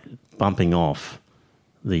by bumping off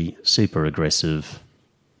the super aggressive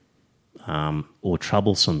or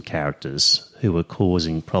troublesome characters who were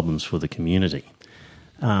causing problems for the community.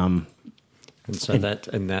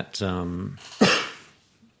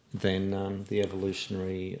 Then the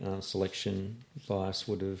evolutionary selection bias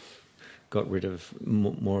would have got rid of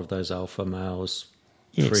more of those alpha males,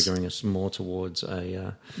 triggering us more towards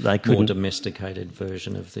a more domesticated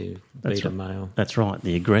version of the beta male. That's right.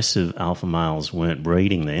 The aggressive alpha males weren't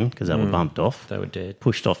breeding then because they were bumped off. They were dead.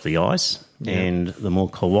 Pushed off the ice. Yeah. And the more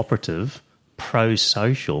cooperative,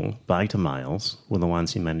 pro-social beta males were the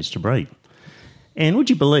ones who managed to breed. And would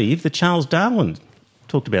you believe that Charles Darwin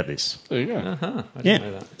talked about this? There you go. I didn't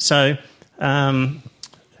know that. So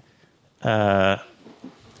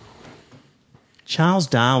Charles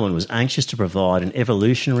Darwin was anxious to provide an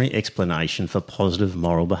evolutionary explanation for positive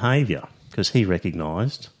moral behaviour because he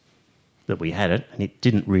recognised that we had it, and it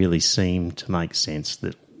didn't really seem to make sense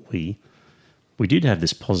that we did have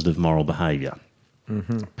this positive moral behaviour.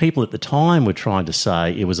 People at the time were trying to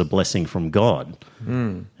say it was a blessing from God.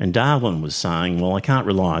 And Darwin was saying, well, I can't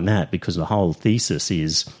rely on that because the whole thesis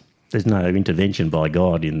is there's no intervention by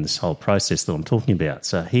God in this whole process that I'm talking about.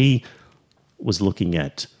 So he was looking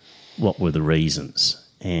at what were the reasons.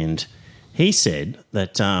 And he said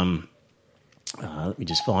that, let me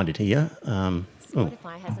just find it here.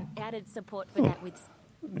 Spotify has an added support for that with...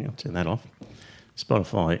 I'll turn that off.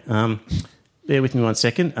 Spotify. Bear with me 1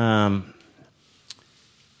 second.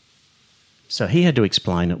 So he had to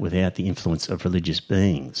explain it without the influence of religious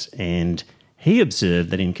beings. And he observed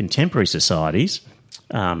that in contemporary societies,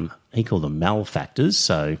 he called them malefactors,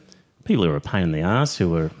 so people who are a pain in the arse, who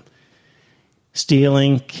were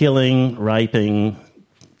stealing, killing, raping,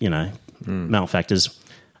 malefactors.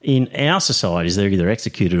 In our societies, they're either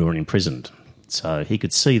executed or imprisoned. So he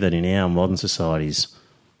could see that in our modern societies,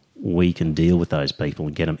 we can deal with those people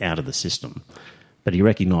and get them out of the system. But he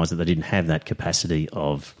recognised that they didn't have that capacity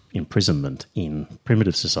of imprisonment in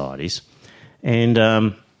primitive societies.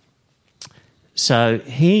 And so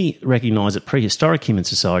he recognised that prehistoric human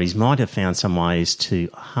societies might have found some ways to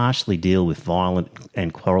harshly deal with violent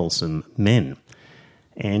and quarrelsome men.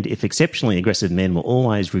 And if exceptionally aggressive men were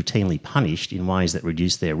always routinely punished in ways that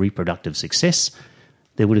reduced their reproductive success,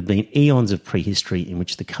 there would have been eons of prehistory in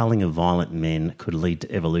which the culling of violent men could lead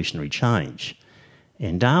to evolutionary change.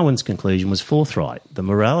 And Darwin's conclusion was forthright. The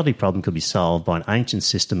morality problem could be solved by an ancient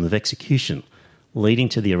system of execution, leading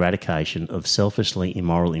to the eradication of selfishly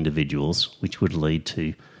immoral individuals, which would lead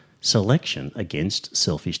to selection against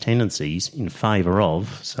selfish tendencies in favour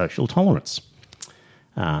of social tolerance.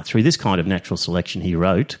 Through this kind of natural selection, he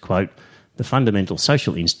wrote, quote, the fundamental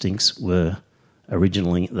social instincts were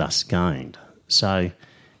originally thus gained. So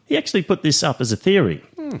he actually put this up as a theory.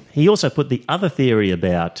 He also put the other theory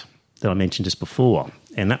about that I mentioned just before,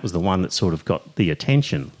 and that was the one that sort of got the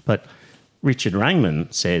attention. But Richard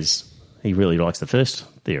Rangman says he really likes the first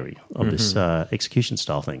theory of this execution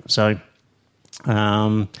style thing. So,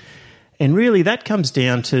 and really that comes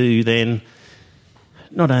down to then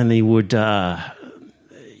not only would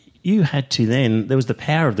you had to then, there was the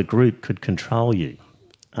power of the group could control you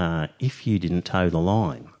if you didn't toe the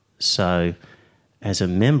line. So as a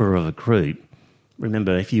member of a group,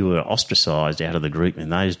 remember, if you were ostracised out of the group in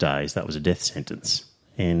those days, that was a death sentence.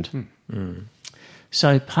 And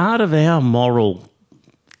so part of our moral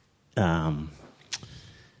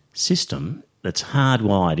system that's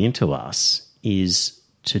hardwired into us is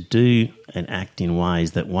to do and act in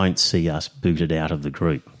ways that won't see us booted out of the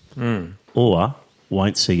group or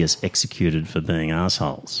won't see us executed for being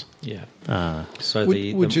assholes. Yeah.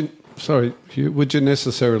 Would you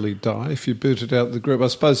necessarily die if you booted out the group? I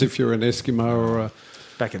suppose if you're an Eskimo or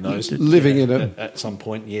back in those living in a at some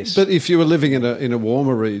point, yes. But if you were living in a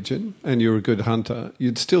warmer region and you're a good hunter,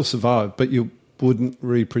 you'd still survive, but you wouldn't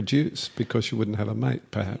reproduce because you wouldn't have a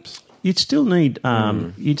mate, perhaps. You'd still need.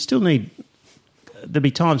 There'd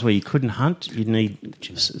be times where you couldn't hunt. You'd need,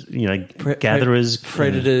 gatherers,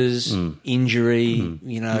 predators, injury.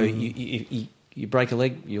 You break a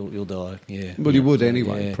leg, you'll die. Yeah. Well, you would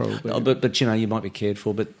anyway, probably. But you might be cared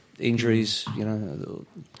for. But injuries,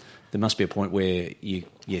 there must be a point where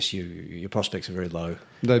your prospects are very low.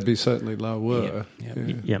 They'd be certainly lower.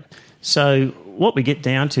 Yeah. So what we get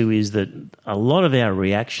down to is that a lot of our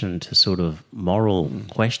reaction to sort of moral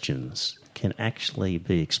questions can actually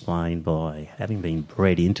be explained by having been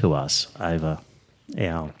bred into us over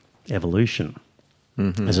our evolution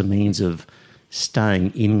as a means of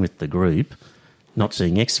staying in with the group, not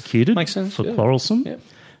being executed for quarrelsome. Yep.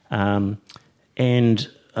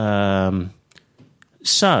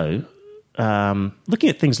 So looking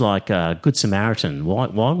at things like Good Samaritan,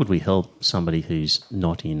 why would we help somebody who's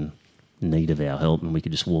not in need of our help and we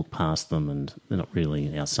could just walk past them and they're not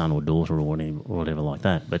really our son or daughter or whatever like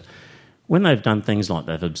that? But when they've done things like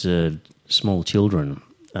they've observed small children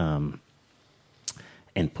and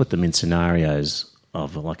put them in scenarios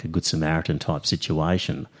of like a Good Samaritan type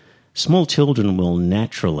situation, small children will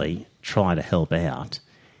naturally try to help out,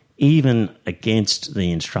 even against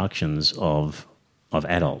the instructions of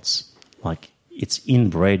adults. Like, it's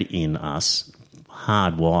inbred in us,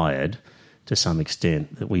 hardwired to some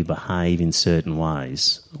extent, that we behave in certain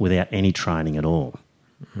ways without any training at all,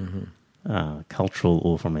 cultural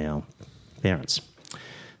or from our parents.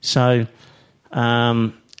 So,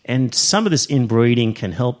 and some of this inbreeding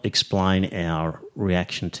can help explain our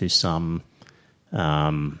reaction to some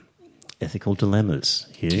ethical dilemmas,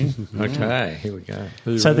 Hugh. Okay, here we go.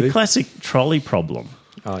 So the classic trolley problem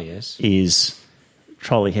is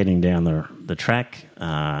trolley heading down the track.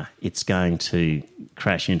 It's going to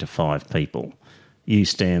crash into 5 people. You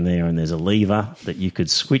stand there and there's a lever that you could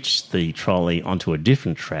switch the trolley onto a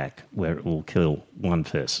different track where it will kill 1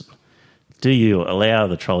 person. Do you allow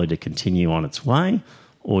the trolley to continue on its way,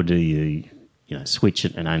 or do you switch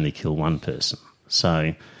it and only kill 1 person?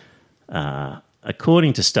 So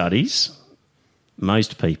according to studies,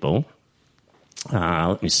 most people,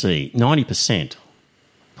 90%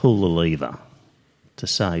 pull the lever to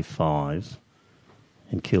save 5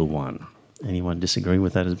 and kill 1. Anyone disagree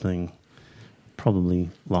with that as being probably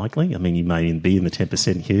likely? I mean, you may be in the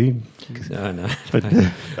 10%, Hugh. No. But,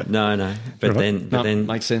 no. But then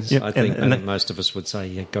makes sense. I think most of us would say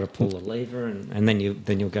you've got to pull the lever, and then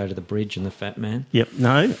you'll go to the bridge and the fat man. Yep.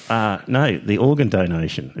 No. The organ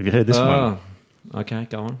donation. Have you heard this one? Okay,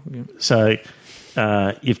 go on. Yeah. So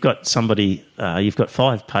you've got somebody. You've got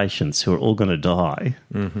 5 patients who are all going to die.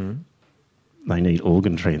 Mm-hmm. They need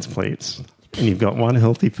organ transplants, and you've got 1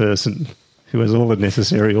 healthy person who has all the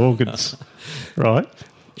necessary organs, right?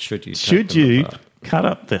 Should you cut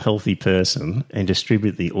up the healthy person and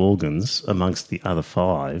distribute the organs amongst the other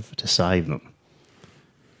 5 to save them?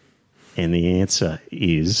 And the answer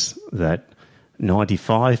is that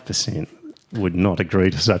 95% would not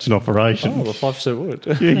agree to such an operation. Oh, the 5% would.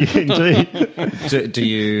 Yeah, indeed.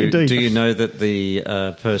 Do you know that the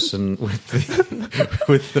person with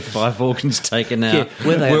the 5 organs taken out? Yeah,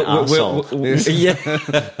 were they an arsehole? Yeah.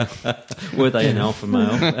 Were they an alpha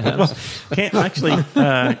male?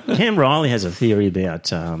 Cam Riley has a theory about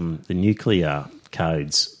the nuclear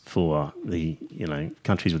codes for the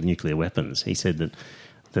countries with nuclear weapons. He said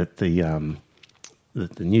that the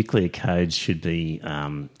nuclear codes should be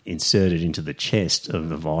inserted into the chest of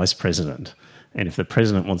the vice president, and if the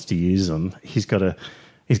president wants to use them, he's got to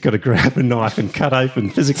grab a knife and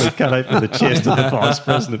physically cut open the chest of the vice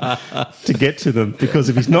president to get to them. Because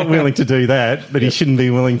if he's not willing to do that, then he shouldn't be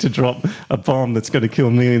willing to drop a bomb that's going to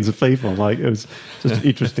kill millions of people. Like, it was just an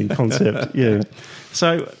interesting concept. Yeah.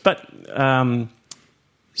 So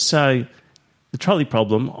the trolley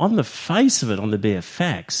problem, on the face of it, on the bare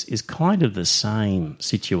facts, is kind of the same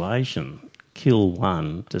situation. Kill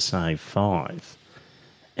 1 to save 5.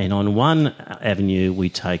 And on one avenue, we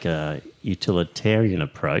take a utilitarian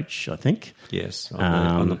approach, I think. Yes,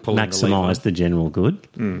 on the maximise the general good.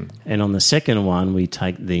 And on the second one, we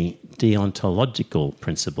take the deontological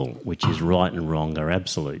principle, which is right and wrong are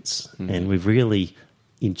absolutes. And we've really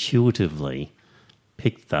intuitively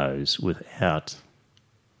picked those without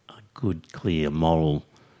a good, clear moral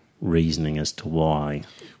reasoning as to why.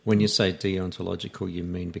 When you say deontological, you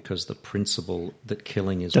mean because the principle that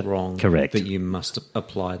killing is wrong, correct, that you must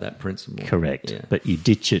apply that principle. Correct. Yeah. But you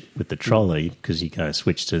ditch it with the trolley because you go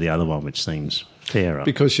switch to the other one, which seems fairer.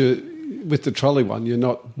 Because with the trolley one, you're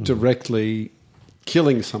not directly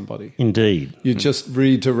killing somebody. Indeed. You're just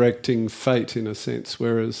redirecting fate in a sense,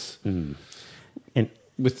 whereas... And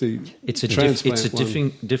with the it's a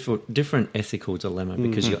different ethical dilemma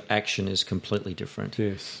because your action is completely different.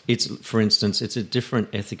 Yes, for instance, it's a different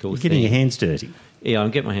ethical. You're getting your hands dirty. Yeah,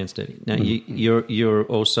 I'm getting my hands dirty. Now you're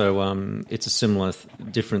also it's a similar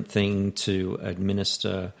different thing to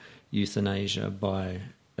administer euthanasia by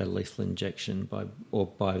a lethal injection by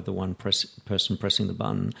the one person pressing the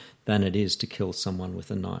button than it is to kill someone with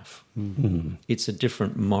a knife. It's a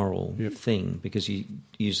different moral thing because you're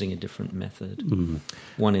using a different method.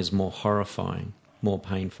 One is more horrifying, more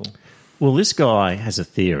painful. Well, this guy has a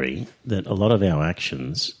theory that a lot of our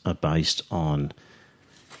actions are based on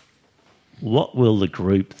what will the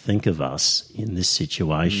group think of us in this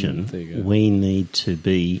situation. We need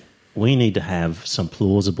to have some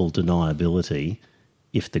plausible deniability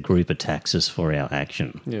if the group attacks us for our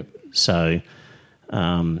action. Yep. So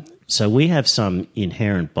we have some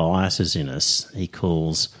inherent biases in us. He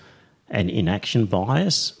calls an inaction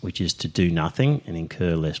bias, which is to do nothing and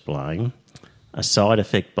incur less blame. A side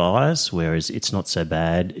effect bias, whereas it's not so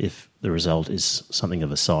bad if the result is something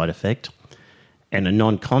of a side effect. And a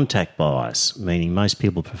non-contact bias, meaning most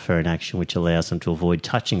people prefer an action which allows them to avoid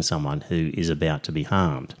touching someone who is about to be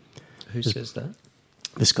harmed. Who says that?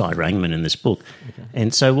 This guy Rangman in this book. Okay.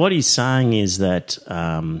 And so what he's saying is that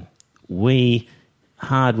we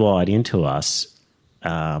hardwired into us,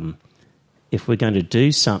 if we're going to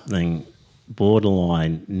do something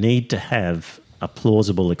borderline, need to have a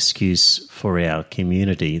plausible excuse for our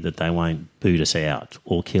community that they won't boot us out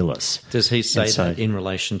or kill us. Does he say that in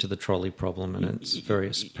relation to the trolley problem and its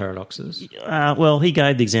various paradoxes? Well, he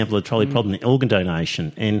gave the example of the trolley problem, the organ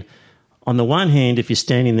donation, and on the one hand, if you're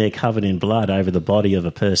standing there covered in blood over the body of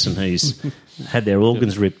a person who's had their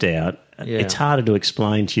organs ripped out, it's harder to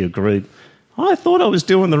explain to your group, I thought I was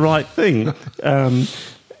doing the right thing. But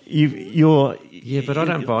I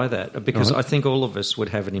don't buy that because I think all of us would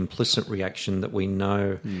have an implicit reaction that we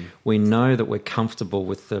know that we're comfortable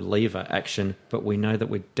with the lever action, but we know that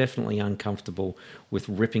we're definitely uncomfortable with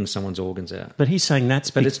ripping someone's organs out. But he's saying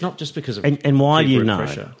but it's not just because of and why do you know?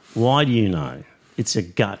 Pressure. Why do you know? It's a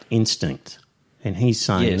gut instinct. And he's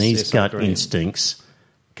saying these gut instincts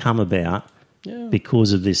come about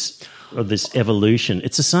because of this evolution.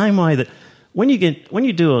 It's the same way that when you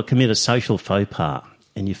commit a social faux pas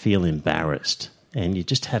and you feel embarrassed and you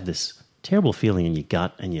just have this terrible feeling in your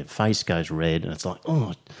gut and your face goes red and it's like,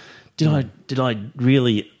 oh, did I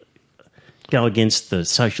really go against the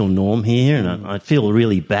social norm here? And I feel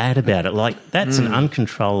really bad about it. Like that's an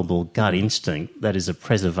uncontrollable gut instinct that is a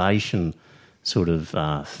preservation sort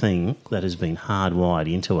of thing that has been hardwired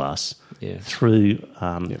into us through...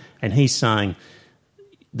 And he's saying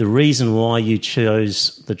the reason why you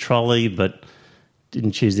chose the trolley but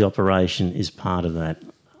didn't choose the operation is part of that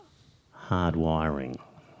hardwiring.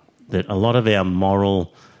 That a lot of our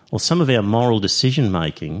some of our moral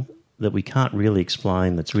decision-making that we can't really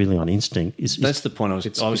explain that's really on instinct that's the point I was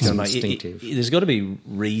going to make. There's got to be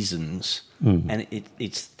reasons, and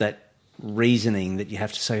it's that reasoning that you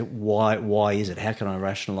have to say, why is it? How can I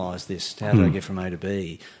rationalise this? How do I get from A to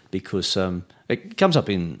B? Because it comes up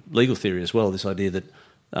in legal theory as well, this idea that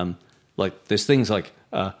like there's things like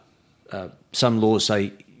some laws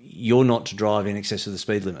say you're not to drive in excess of the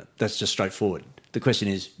speed limit. That's just straightforward. The question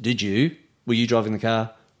is, were you driving the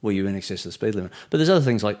car? Were you in excess of the speed limit? But there's other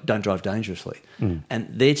things like don't drive dangerously. And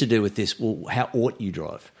they're to do with this, well, how ought you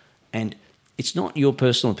drive? And it's not your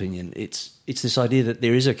personal opinion. It's this idea that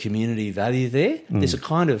there is a community value there. There's a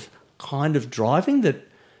kind of driving that,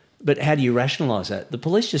 but how do you rationalise that? The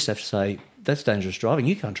police just have to say, that's dangerous driving.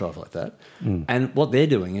 You can't drive like that. And what they're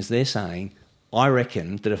doing is they're saying, I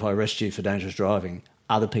reckon that if I arrest you for dangerous driving,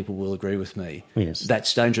 other people will agree with me. Yes.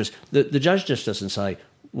 That's dangerous. The judge just doesn't say,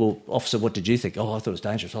 well, officer, what did you think? Oh, I thought it was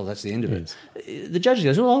dangerous. Oh, that's the end of it. The judge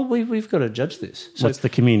goes, well, we've got to judge this. So what's the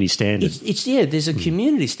community standard? There's a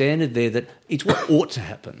community standard there that it's what ought to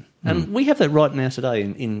happen. And we have that right now today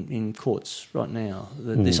in courts right now,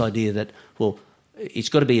 this idea that, well, it's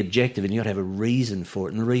got to be objective, and you got to have a reason for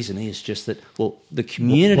it. And the reason is just that, well, the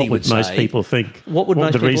community what would say, most people think? What would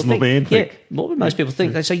most the people reasonable think? man think? Yeah, what would most people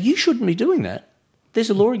think? They say, you shouldn't be doing that. There's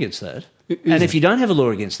a law against that. And if you don't have a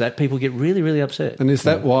law against that, people get really, really upset. And is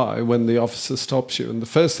that why, when the officer stops you, and the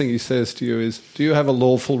first thing he says to you is, do you have a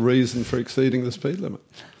lawful reason for exceeding the speed limit?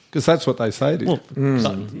 Because that's what they say to you.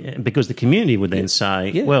 Well, because the community would then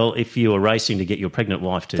say, well, if you were racing to get your pregnant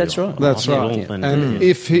wife to That's right. That's right. Yeah. And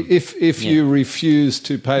if you refuse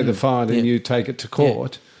to pay the fine and you take it to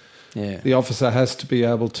court, the officer has to be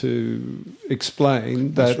able to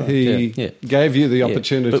explain that he gave you the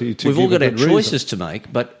opportunity to. We've all got our reason. choices to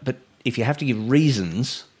make, but if you have to give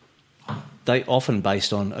reasons, they often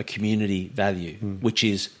based on a community value, which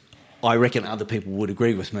is, I reckon other people would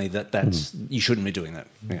agree with me that's you shouldn't be doing that.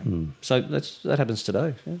 Yeah. So that happens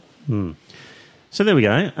today. Yeah. So there we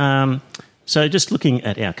go. So just looking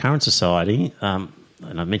at our current society, and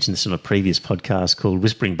I mentioned this in a previous podcast called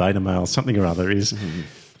Whispering Beta Males, something or other, is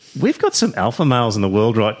we've got some alpha males in the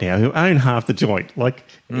world right now who own half the joint. Like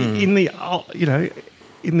in our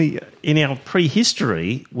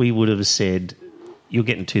prehistory, we would have said, you're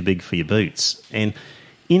getting too big for your boots. And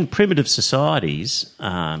in primitive societies,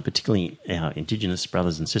 particularly our Indigenous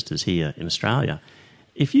brothers and sisters here in Australia,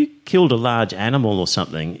 if you killed a large animal or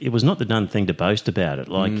something, it was not the done thing to boast about it.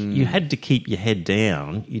 Like, you had to keep your head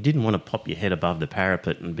down. You didn't want to pop your head above the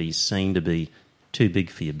parapet and be seen to be too big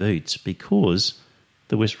for your boots, because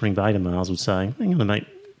the Whispering Beta males would say, hang on, mate,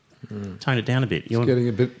 tone it down a bit. It's getting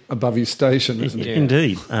a bit above your station, isn't it?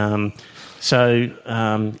 Indeed. So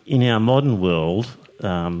in our modern world,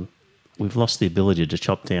 we've lost the ability to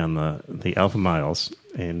chop down the alpha males,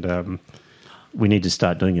 and we need to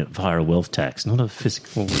start doing it via a wealth tax, not a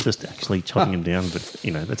physical, just actually chopping them down. But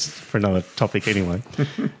that's for another topic anyway.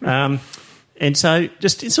 And so,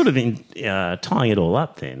 just sort of tying it all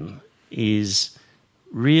up, then is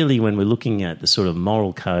really when we're looking at the sort of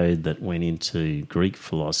moral code that went into Greek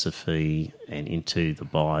philosophy and into the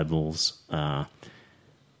Bibles,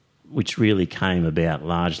 which really came about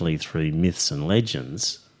largely through myths and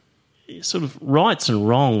legends. Sort of rights and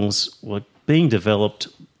wrongs were being developed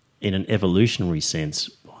in an evolutionary sense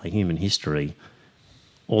by human history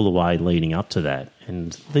all the way leading up to that.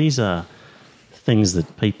 And these are things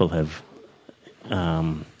that people have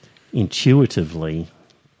intuitively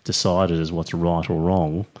decided as what's right or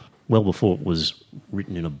wrong well before it was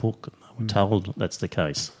written in a book. They were told that's the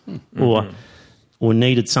case. Or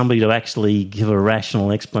needed somebody to actually give a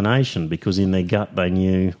rational explanation, because in their gut they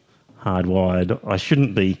knew hardwired, I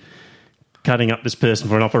shouldn't be cutting up this person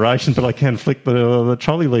for an operation, but I can flick the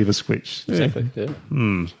trolley lever switch. Exactly.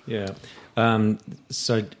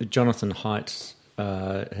 So Jonathan Haidt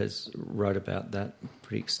has wrote about that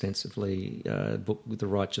pretty extensively, a book with The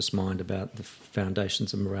Righteous Mind, about the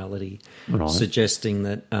foundations of morality, suggesting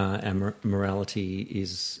that our morality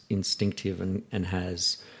is instinctive and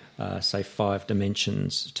has, say, 5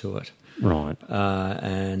 dimensions to it. Right.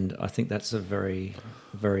 And I think that's a very,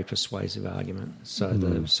 very persuasive argument. So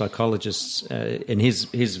the psychologists, and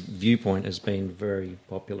his viewpoint has been very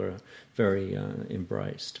popular, very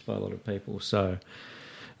embraced by a lot of people. So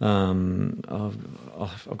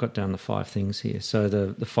I've got down the 5 things here. So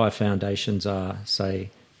the 5 foundations are, say,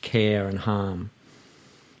 care and harm,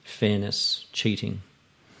 fairness, cheating,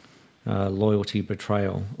 loyalty,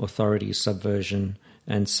 betrayal, authority, subversion,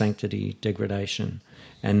 and sanctity, degradation.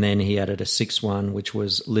 And then he added a 6th one, which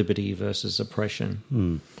was liberty versus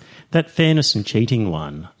oppression. That fairness and cheating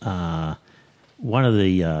one, one of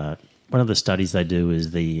the studies they do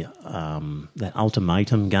is that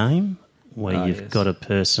ultimatum game, where you've got a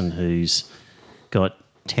person who's got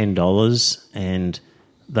 $10 and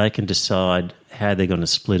they can decide how they're going to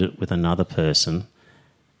split it with another person,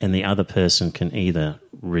 and the other person can either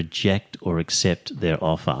reject or accept their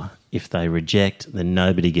offer. If they reject, then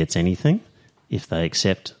nobody gets anything. If they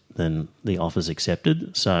accept, then the offer's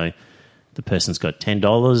accepted. So the person's got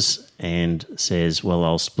 $10 and says, well,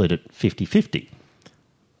 I'll split it 50-50.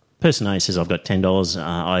 Person A says, I've got $10,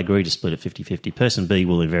 I agree to split it 50-50. Person B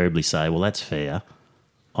will invariably say, well, that's fair.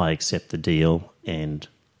 I accept the deal and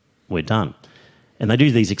we're done. And they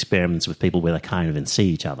do these experiments with people where they can't even see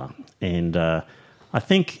each other. And I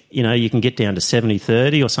think, you can get down to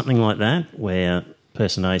 70-30 or something like that, where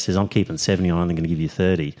person A says, I'm keeping 70, I'm only going to give you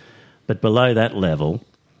 30. But below that level,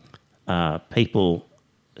 people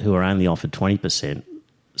who are only offered 20%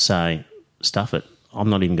 say, stuff it, I'm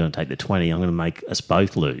not even going to take the 20, I'm going to make us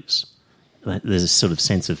both lose. There's a sort of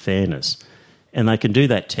sense of fairness. And they can do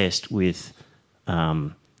that test with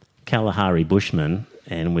Kalahari Bushmen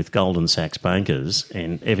and with Goldman Sachs bankers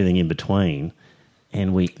and everything in between,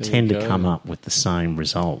 and we tend to come up with the same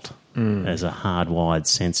result. as a hardwired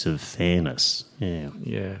sense of fairness. Yeah.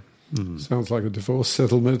 Yeah. Sounds like a divorce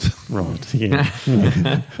settlement. Right, yeah.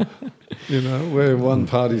 Where one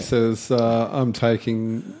party says, I'm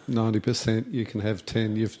taking 90%, you can have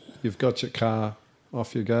 10, you've got your car,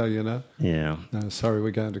 off you go, Yeah. No, sorry,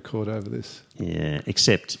 we're going to court over this. Yeah,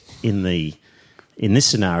 except in this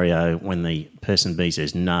scenario, when the person B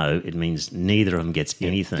says no, it means neither of them gets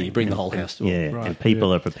anything. You bring the whole house to it. Yeah, Right, and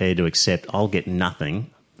people are prepared to accept, I'll get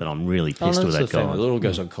nothing, but I'm really pissed with that guy. It all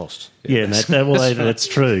goes on cost. Yeah, that's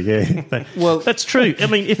true. Yeah, that's true. I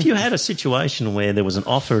mean, if you had a situation where there was an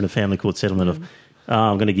offer in a family court settlement of,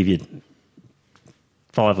 I'm going to give you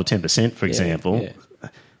 5 or 10%, for example,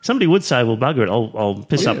 somebody would say, "Well, bugger it, I'll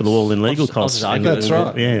piss up with all in legal costs." That's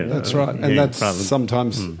right. Yeah, that's right, and that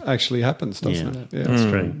sometimes actually happens, doesn't it? Yeah, that's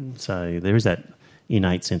true. So there is that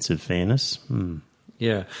innate sense of fairness.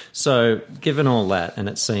 Yeah. So given all that, and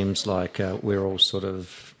it seems like we're all sort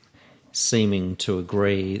of seeming to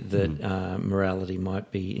agree that morality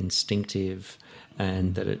might be instinctive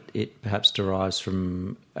and that it perhaps derives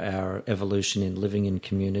from our evolution in living in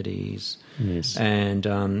communities. Yes. And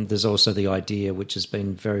there's also the idea, which has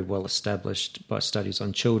been very well established by studies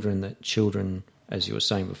on children, that children, as you were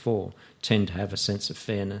saying before, tend to have a sense of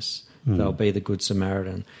fairness. They'll be the good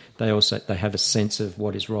Samaritan. They have a sense of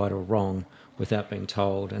what is right or wrong without being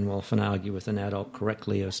told, and will often argue with an adult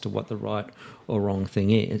correctly as to what the right or wrong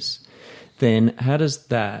thing is. Then how does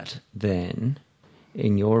that then,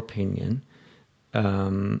 in your opinion,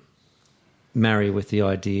 marry with the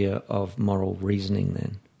idea of moral reasoning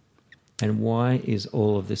then? And why is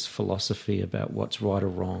all of this philosophy about what's right or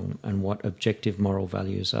wrong and what objective moral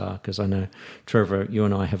values are? Because I know, Trevor, you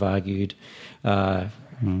and I have argued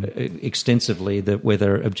extensively that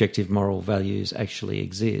whether objective moral values actually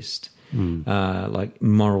exist. Like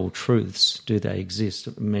moral truths, do they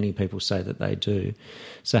exist? Many people say that they do.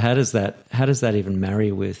 So how does that even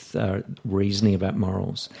marry with reasoning about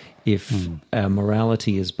morals if our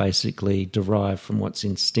morality is basically derived from what's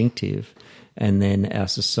instinctive, and then our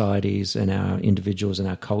societies and our individuals and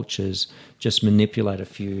our cultures just manipulate a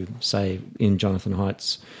few, say in Jonathan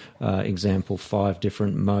Haidt's example, 5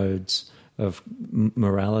 different modes of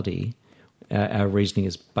morality? Our reasoning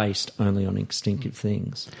is based only on instinctive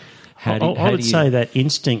things. I would say that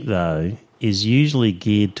instinct, though, is usually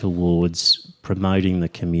geared towards promoting the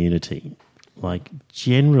community. Like,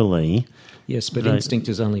 generally... Yes, but instinct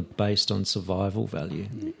is only based on survival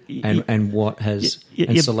value and what has...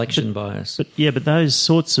 and selection bias. But those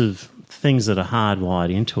sorts of things that are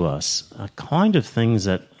hardwired into us are kind of things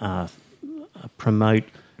that promote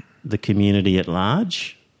the community at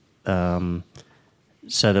large, so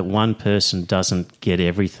that one person doesn't get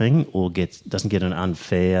everything or doesn't get an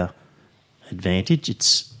unfair advantage.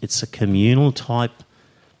 It's a communal type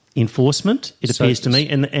enforcement, it appears to me,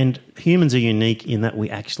 and humans are unique in that we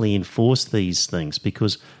actually enforce these things,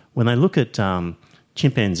 because when they look at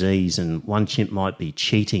chimpanzees, and one chimp might be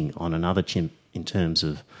cheating on another chimp in terms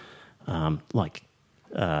of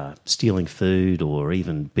stealing food or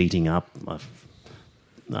even beating up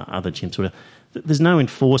other chimps, or whatever, there's no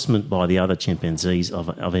enforcement by the other chimpanzees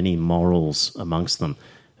of any morals amongst them.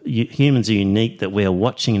 Humans are unique that we're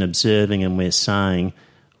watching and observing, and we're saying,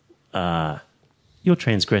 you're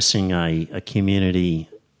transgressing a community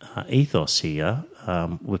ethos here,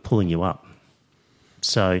 we're pulling you up.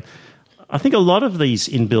 So I think a lot of these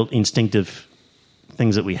inbuilt instinctive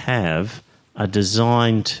things that we have are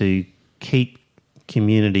designed to keep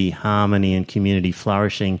community harmony and community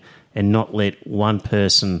flourishing, and not let one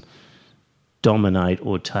person dominate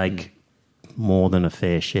or take more than a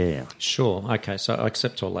fair share. Sure. Okay, so I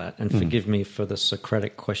accept all that, and forgive me for the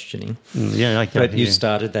Socratic questioning. Okay. But you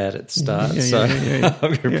started that at the start,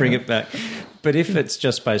 I'm going to bring it back. But if it's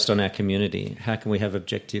just based on our community, how can we have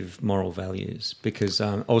objective moral values? Because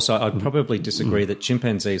also I'd probably disagree that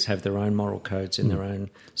chimpanzees have their own moral codes in their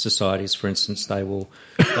own societies. For instance, they will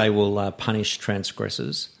punish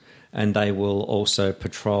transgressors, and they will also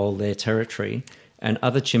patrol their territory. And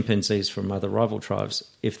other chimpanzees from other rival tribes,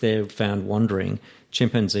 if they're found wandering,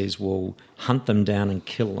 chimpanzees will hunt them down and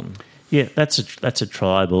kill them. Yeah, that's a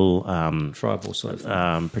tribal sort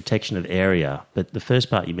of protection of area. But the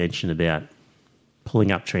first part you mentioned about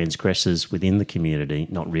pulling up transgressors within the community,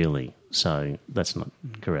 not really. So that's not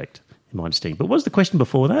correct in my understanding. But what was the question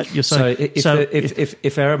before that? You're saying,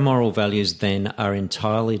 if our moral values then are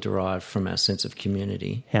entirely derived from our sense of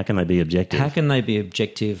community, how can they be objective? How can they be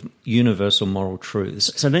objective, universal moral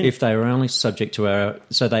truths if they are only subject to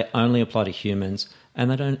so they only apply to humans,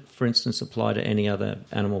 and they don't, for instance, apply to any other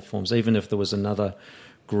animal forms, even if there was another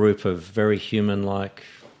group of very human-like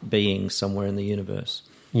beings somewhere in the universe?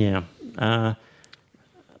 Yeah.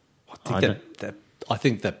 I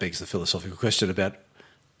think that begs the philosophical question about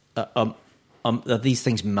are these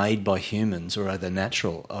things made by humans or are they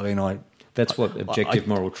natural? I mean, that's what objective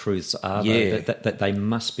moral truths are. Yeah, that they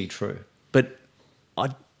must be true. But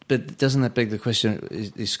doesn't that beg the question?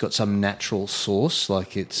 It's got some natural source,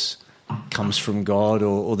 like it's comes from God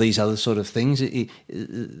or these other sort of things.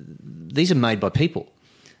 These are made by people.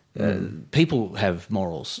 People have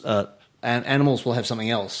morals. And animals will have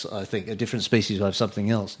something else. I think a different species will have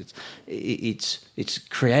something else. It's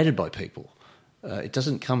created by people. It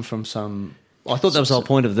doesn't come from some. I thought that was the whole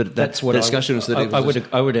point of that discussion.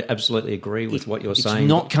 I would absolutely agree with what you're saying. It's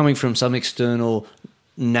not coming from some external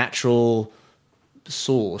natural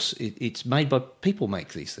source. It's made by people.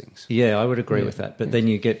 Make these things. Yeah, I would agree with that. But then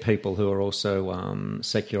you get people who are also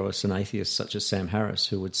secularists and atheists, such as Sam Harris,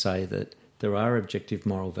 who would say that there are objective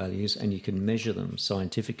moral values and you can measure them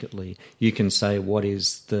scientifically. You can say what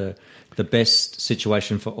is the best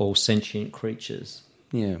situation for all sentient creatures.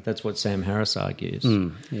 Yeah, that's what Sam Harris argues.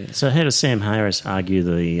 Yeah. So how does Sam Harris argue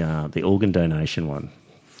the organ donation one?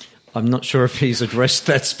 I'm not sure if he's addressed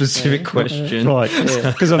that specific question. Right,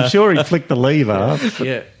 because I'm sure he flicked the lever.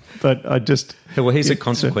 Yeah. But I just... Well, he's a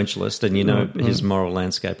consequentialist, and his moral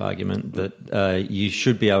landscape argument that you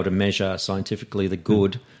should be able to measure scientifically the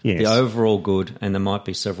good, the overall good, and there might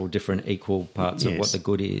be several different equal parts of what the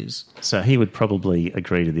good is. So he would probably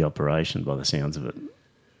agree to the operation by the sounds of it,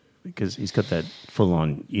 because he's got that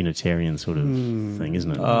full-on Unitarian sort of thing,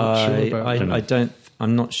 isn't it?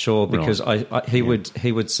 I'm not sure because he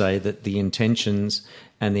would say that the intentions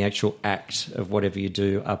and the actual act of whatever you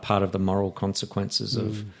do are part of the moral consequences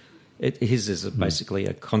of it. His is basically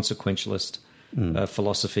a consequentialist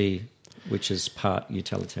philosophy, which is part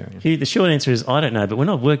utilitarian. The short answer is I don't know, but when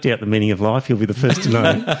I've worked out the meaning of life, you'll be the first to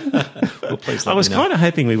know. Well, please I was kind of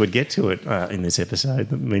hoping we would get to it in this episode,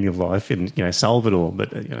 the meaning of life, and solve it all,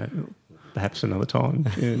 but perhaps another time.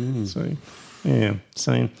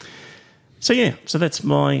 So that's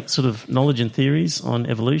my sort of knowledge and theories on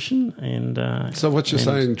evolution. And so what you're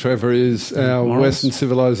saying, Trevor, is our morals. Western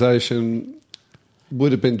civilization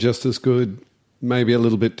would have been just as good, maybe a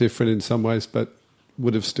little bit different in some ways, but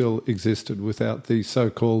would have still existed without the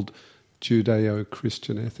so-called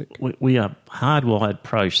Judeo-Christian ethic. We are hardwired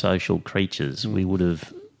pro-social creatures. We would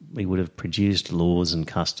have produced laws and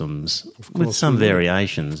customs with some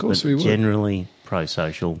variations, but generally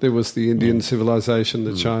pro-social. There was the Indian civilization,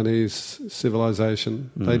 the Chinese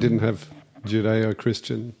civilization. They didn't have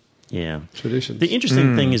Judeo-Christian traditions. The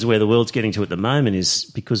interesting thing is where the world's getting to at the moment is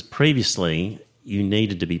because previously you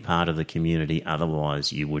needed to be part of the community,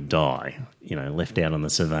 otherwise you would die. Left out on the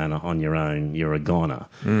savannah on your own, you're a goner.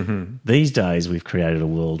 Mm-hmm. These days we've created a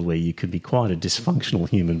world where you could be quite a dysfunctional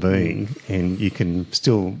human being and you can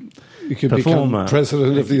still become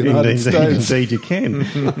president of the United States. Indeed you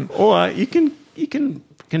can. Or you can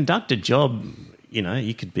conduct a job.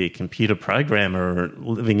 You could be a computer programmer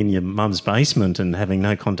living in your mum's basement and having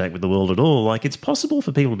no contact with the world at all. Like, it's possible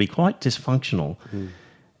for people to be quite dysfunctional.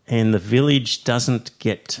 And the village doesn't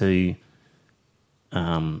get to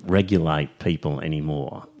regulate people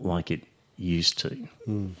anymore like it used to.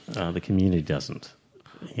 The community doesn't.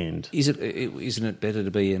 And isn't it better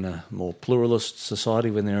to be in a more pluralist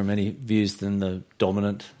society when there are many views than the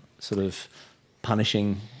dominant sort of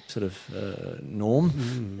punishing sort of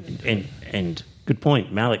norm? And good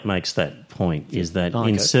point. Malik makes that point, is that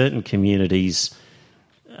in certain communities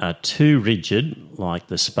are too rigid, like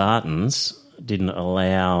the Spartans didn't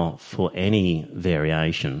allow for any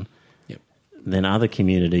variation, then other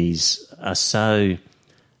communities are so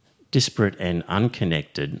disparate and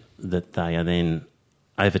unconnected that they are then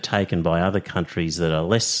overtaken by other countries that are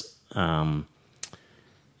less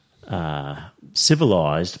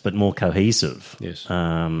civilised but more cohesive. Yes.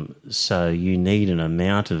 So you need an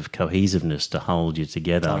amount of cohesiveness to hold you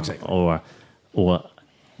together, or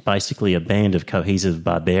basically a band of cohesive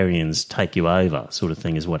barbarians take you over, sort of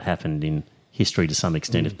thing, is what happened in history to some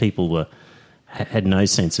extent. If people had no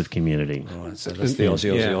sense of community. Right, so that's the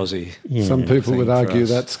Aussie. Yeah. Some people would argue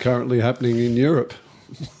that's currently happening in Europe.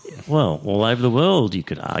 Well, all over the world you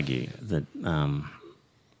could argue that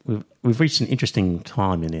we've reached an interesting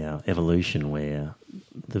time in our evolution where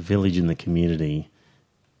the village and the community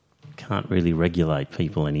can't really regulate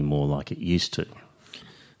people anymore like it used to.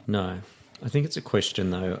 No. I think it's a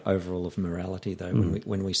question, though, overall of morality, though,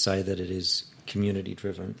 when we say that it is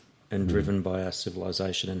community-driven and driven by our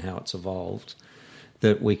civilization and how it's evolved,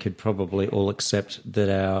 that we could probably all accept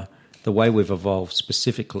that the way we've evolved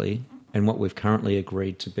specifically and what we've currently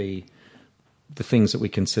agreed to be the things that we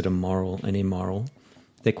consider moral and immoral,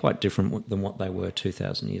 they're quite different than what they were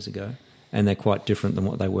 2,000 years ago. and they're quite different than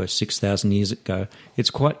what they were 6,000 years ago, it's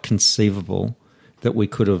quite conceivable that we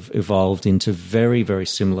could have evolved into very, very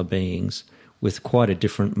similar beings with quite a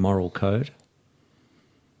different moral code.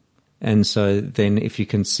 And so then if you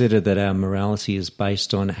consider that our morality is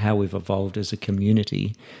based on how we've evolved as a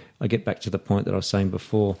community, I get back to the point that I was saying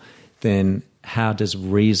before, then how does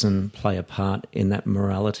reason play a part in that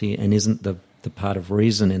morality? And isn't the part of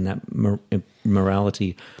reason in that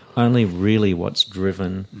morality only really what's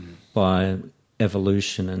driven by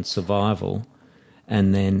evolution and survival?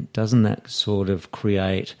 And then doesn't that sort of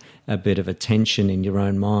create a bit of a tension in your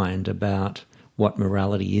own mind about what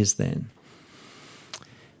morality is then?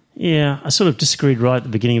 Yeah, I sort of disagreed right at the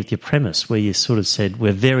beginning with your premise where you sort of said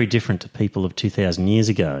we're very different to people of 2,000 years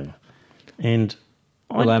ago. And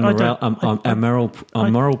well, our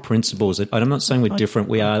moral principles, I'm not saying we're different,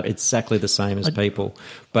 we are exactly the same as people,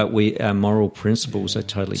 but our moral principles are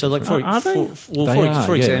totally different. So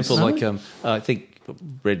for example, I think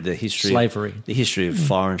read the history slavery, the history of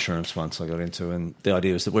fire insurance once I got into, and the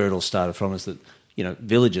idea was that where it all started from is that, you know,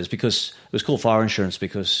 villages, because it was called fire insurance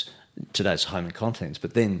because today it's home and contents,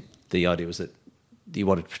 but then the idea was that you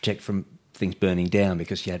wanted to protect from things burning down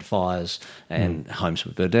because you had fires and homes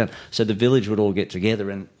would burn down. So the village would all get together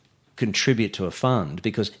and contribute to a fund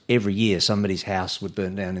because every year somebody's house would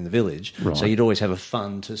burn down in the village. Right. So you'd always have a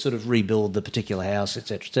fund to sort of rebuild the particular house,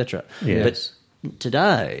 etc., etc. Yes. But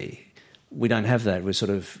today we don't have that. We're sort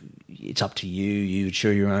of, it's up to you. You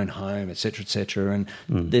insure your own home, etc., etc. And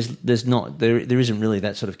there isn't really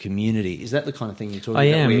that sort of community. Is that the kind of thing you're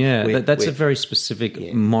talking about? That's a very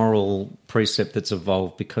specific moral precept that's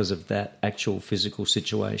evolved because of that actual physical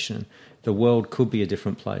situation. The world could be a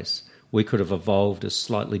different place. We could have evolved as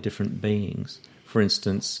slightly different beings. For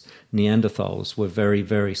instance, Neanderthals were very,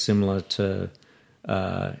 very similar to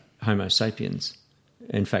Homo sapiens.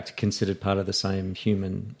 In fact, considered part of the same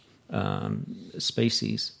human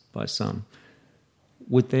species by some.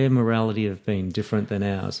 Would their morality have been different than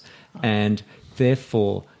ours? And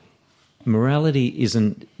therefore, morality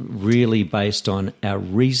isn't really based on our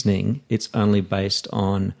reasoning. It's only based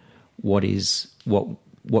on what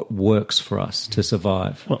works for us to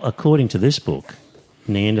survive. Well, according to this book,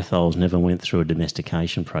 Neanderthals never went through a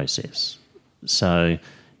domestication process. So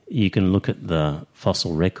you can look at the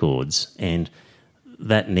fossil records, and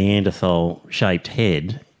that Neanderthal-shaped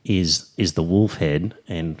head is the wolf head,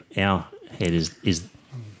 and our head is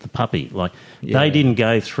the puppy. They didn't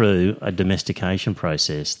go through a domestication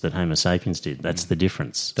process that Homo sapiens did. That's the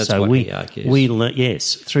difference. That's what he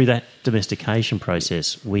argues. Through that domestication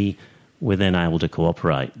process, we were then able to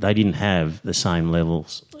cooperate. They didn't have the same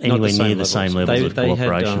levels, anywhere near the same levels of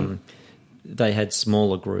cooperation. They had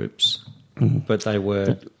smaller groups. But they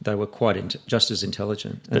were quite just as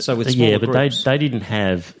intelligent, and so with smaller groups, they didn't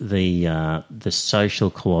have the social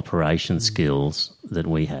cooperation skills that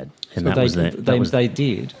we had, and so they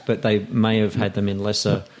did, but they may have had them in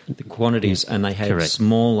lesser quantities, and they had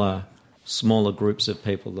smaller groups of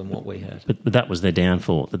people than what we had. But that was their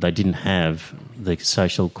downfall, that they didn't have the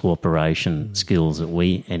social cooperation skills that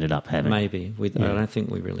we ended up having. Maybe. I don't think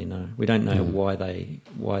we really know. We don't know why they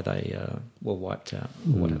were wiped out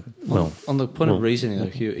or whatever. Well, on the point of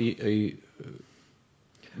reasoning,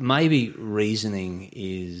 maybe reasoning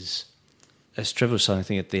is, as Trevor was saying, I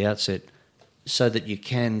think at the outset, so that you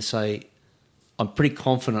can say, I'm pretty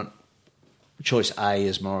confident choice A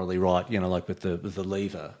is morally right, like with the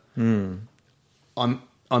lever. I'm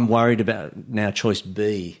worried about now choice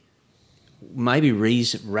B. Maybe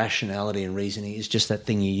rationality and reasoning is just that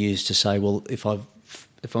thing you use to say, well, if I'm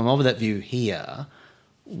of that view here,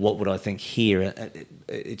 what would I think here?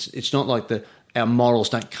 It's not like our morals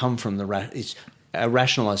don't come from our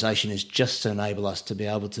rationalisation is just to enable us to be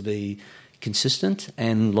able to be consistent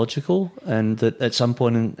and logical, and that at some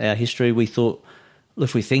point in our history we thought,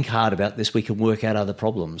 if we think hard about this, we can work out other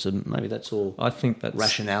problems, and maybe that's all. I think that's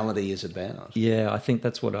rationality is about. Yeah, I think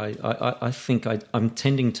that's what I think. I'm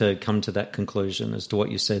tending to come to that conclusion as to what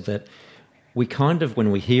you said, that we kind of, when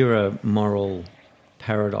we hear a moral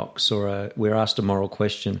paradox or we're asked a moral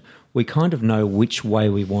question, we kind of know which way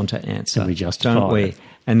we want to answer, and we justify don't we? it.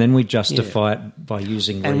 And then we justify it by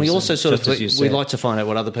using reason. And we also we like to find out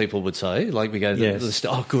what other people would say. Like we go,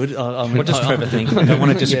 oh, good. What does Trevor think? I don't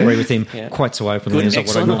want to disagree with him quite so openly as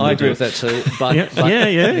what I normally do. I agree with that too. But,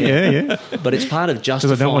 yeah. But it's part of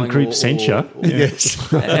justifying. Because I don't want group censure.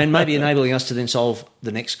 Yes. And maybe enabling us to then solve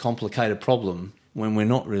the next complicated problem when we're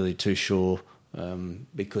not really too sure,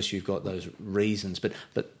 because you've got those reasons. But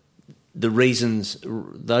those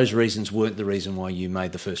reasons weren't the reason why you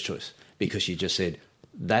made the first choice, because you just said,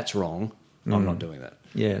 that's wrong, I'm not doing that.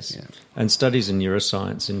 Yes. Yeah. And studies in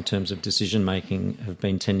neuroscience in terms of decision making have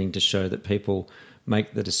been tending to show that people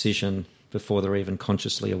make the decision before they're even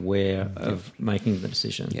consciously aware of making the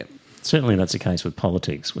decision. Yep. Certainly that's the case with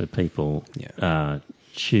politics, where people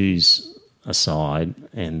choose a side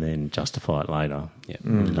and then justify it later. Yeah.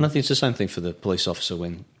 And I think it's the same thing for the police officer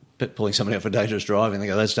when pulling somebody up for dangerous driving. They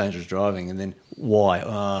go, that's dangerous driving. And then,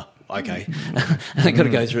 why? Okay. And they've got to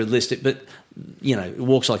go through a list. But, you know, it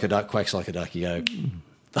walks like a duck, quacks like a duck. You go,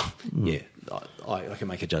 yeah, I can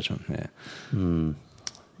make a judgment. Yeah.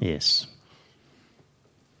 Yes.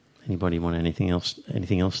 Anybody want anything else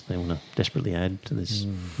they want to desperately add to this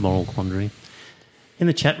moral quandary? In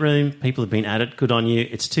the chat room, people have been at it. Good on you.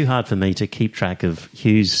 It's too hard for me to keep track of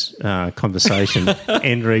Hugh's conversation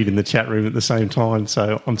and read in the chat room at the same time.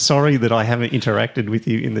 So I'm sorry that I haven't interacted with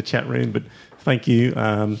you in the chat room, but thank you.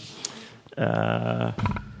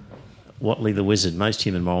 Watley the Wizard. Most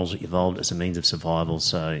human morals evolved as a means of survival,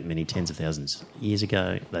 so many tens of thousands of years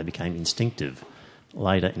ago they became instinctive.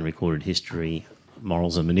 Later in recorded history,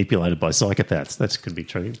 morals are manipulated by psychopaths. That could be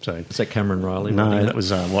true. So is that Cameron Riley? No, that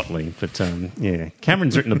was Watley. But yeah,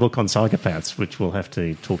 Cameron's written a book on psychopaths, which we'll have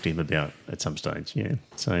to talk to him about at some stage. Yeah.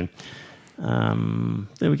 So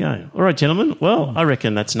there we go. All right, gentlemen. Well, I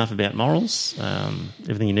reckon that's enough about morals.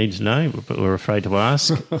 Everything you need to know, but we're afraid to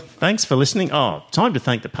ask. Thanks for listening. Oh, time to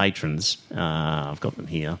thank the patrons. I've got them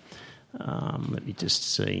here. Let me just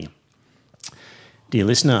see. Dear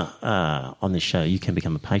listener, on this show you can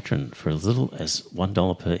become a patron for as little as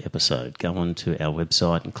 $1 per episode. Go on to our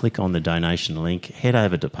website and click on the donation link. Head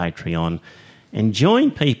over to Patreon and join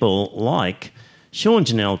people like Sean,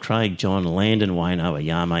 Janelle, Craig, John, Landon, Wayno,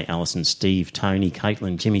 Ayame, Alison, Steve, Tony,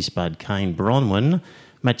 Caitlin, Jimmy Spud, Kane, Bronwyn,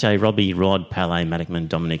 Matt J, Robbie, Rod, Palais, Maddockman,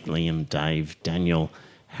 Dominic, Liam, Dave, Daniel,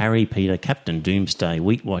 Harry, Peter, Captain Doomsday,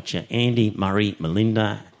 Wheat Watcher, Andy, Murray,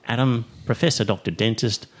 Melinda, Adam, Professor Dr.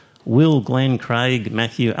 Dentist, Will, Glenn, Craig,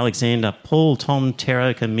 Matthew, Alexander, Paul, Tom,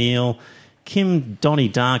 Tero, Camille, Kim, Donnie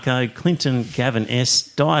Darko, Clinton, Gavin S,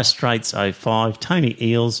 Dire Straits 05, Tony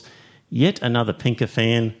Eels, yet another Pinker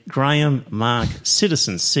fan, Graham, Mark,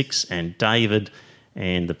 Citizen 6 and David,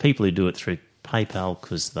 and the people who do it through PayPal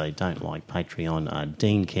because they don't like Patreon are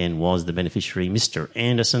Dean Ken was the beneficiary, Mr.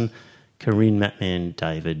 Anderson, Corinne, Matman,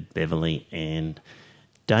 David, Beverly and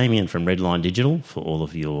Damien from Redline Digital for all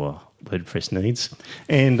of your WordPress needs,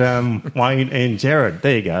 and Wayne and Jared.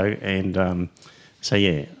 There you go. And so,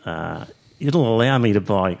 yeah, it'll allow me to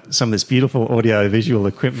buy some of this beautiful audio-visual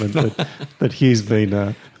equipment that Hugh's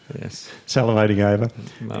been salivating over,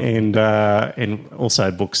 and also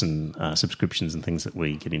books and subscriptions and things that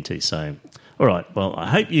we get into. So, all right, well, I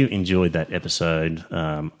hope you enjoyed that episode.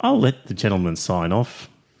 I'll let the gentleman sign off.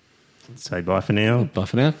 Say bye for now. Bye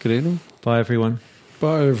for now. Good evening. Bye, everyone.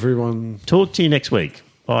 Bye, everyone. Talk to you next week.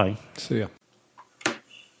 Bye. See ya.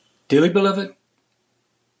 Dearly beloved,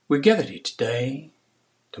 we're gathered here today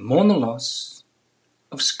to mourn the loss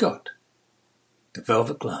of Scott, the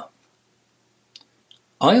Velvet Glove.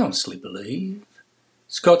 I honestly believe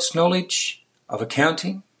Scott's knowledge of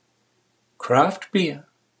accounting, craft beer,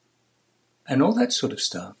 and all that sort of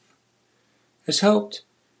stuff has helped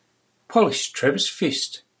polish Trevor's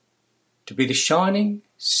fist to be the shining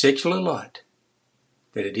secular light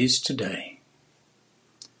that it is today.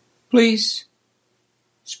 Please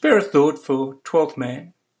spare a thought for 12th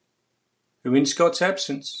man, who in Scott's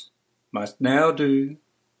absence must now do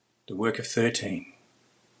the work of 13.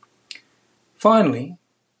 Finally,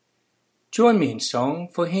 join me in song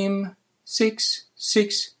for hymn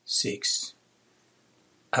 666.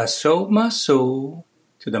 I sold my soul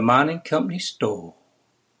to the mining company store.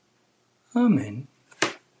 Amen.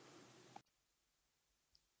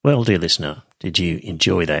 Well, dear listener, did you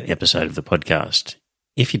enjoy that episode of the podcast?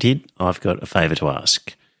 If you did, I've got a favour to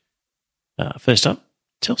ask. First up,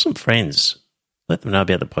 tell some friends. Let them know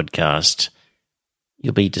about the podcast.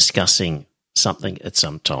 You'll be discussing something at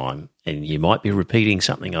some time, and you might be repeating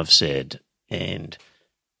something I've said. And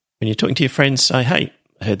when you're talking to your friends, say, hey,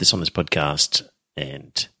 I heard this on this podcast,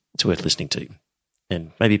 and it's worth listening to.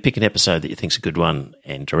 And maybe pick an episode that you think's a good one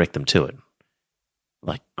and direct them to it.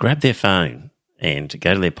 Like, grab their phone and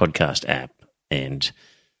go to their podcast app and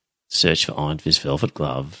search for Iron Fist Velvet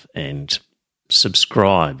Glove and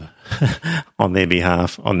subscribe on their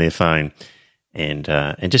behalf on their phone and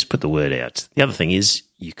just put the word out. The other thing is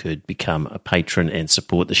you could become a patron and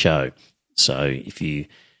support the show. So if you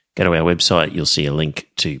go to our website, you'll see a link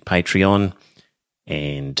to Patreon,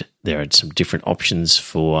 and there are some different options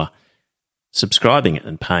for subscribing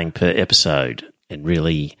and paying per episode. And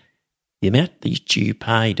really, the amount that you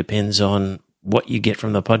pay depends on what you get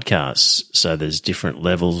from the podcast. So there's different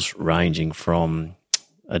levels ranging from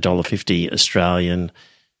 $1.50 Australian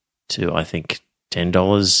to, I think,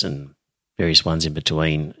 $10 and various ones in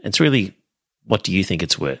between. It's really, what do you think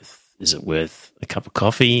it's worth? Is it worth a cup of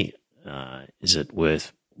coffee? Is it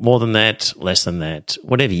worth more than that, less than that?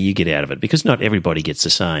 Whatever you get out of it, because not everybody gets the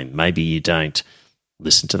same. Maybe you don't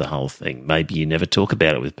listen to the whole thing. Maybe you never talk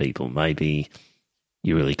about it with people. Maybe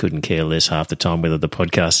you really couldn't care less half the time whether the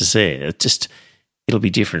podcast is there. It'll be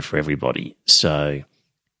different for everybody. So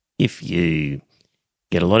if you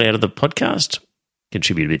get a lot out of the podcast,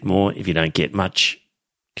 contribute a bit more. If you don't get much,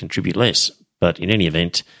 contribute less. But in any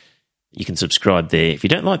event, you can subscribe there. If you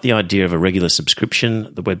don't like the idea of a regular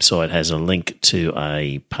subscription, the website has a link to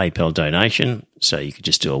a PayPal donation, so you could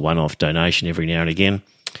just do a one-off donation every now and again.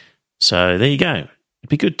 So there you go. It'd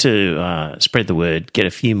be good to spread the word, get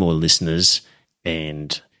a few more listeners,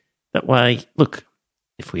 and that way, look,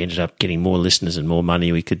 if we ended up getting more listeners and more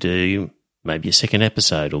money, we could do maybe a second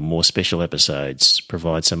episode or more special episodes,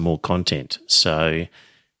 provide some more content. So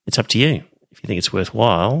it's up to you. If you think it's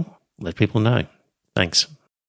worthwhile, let people know. Thanks.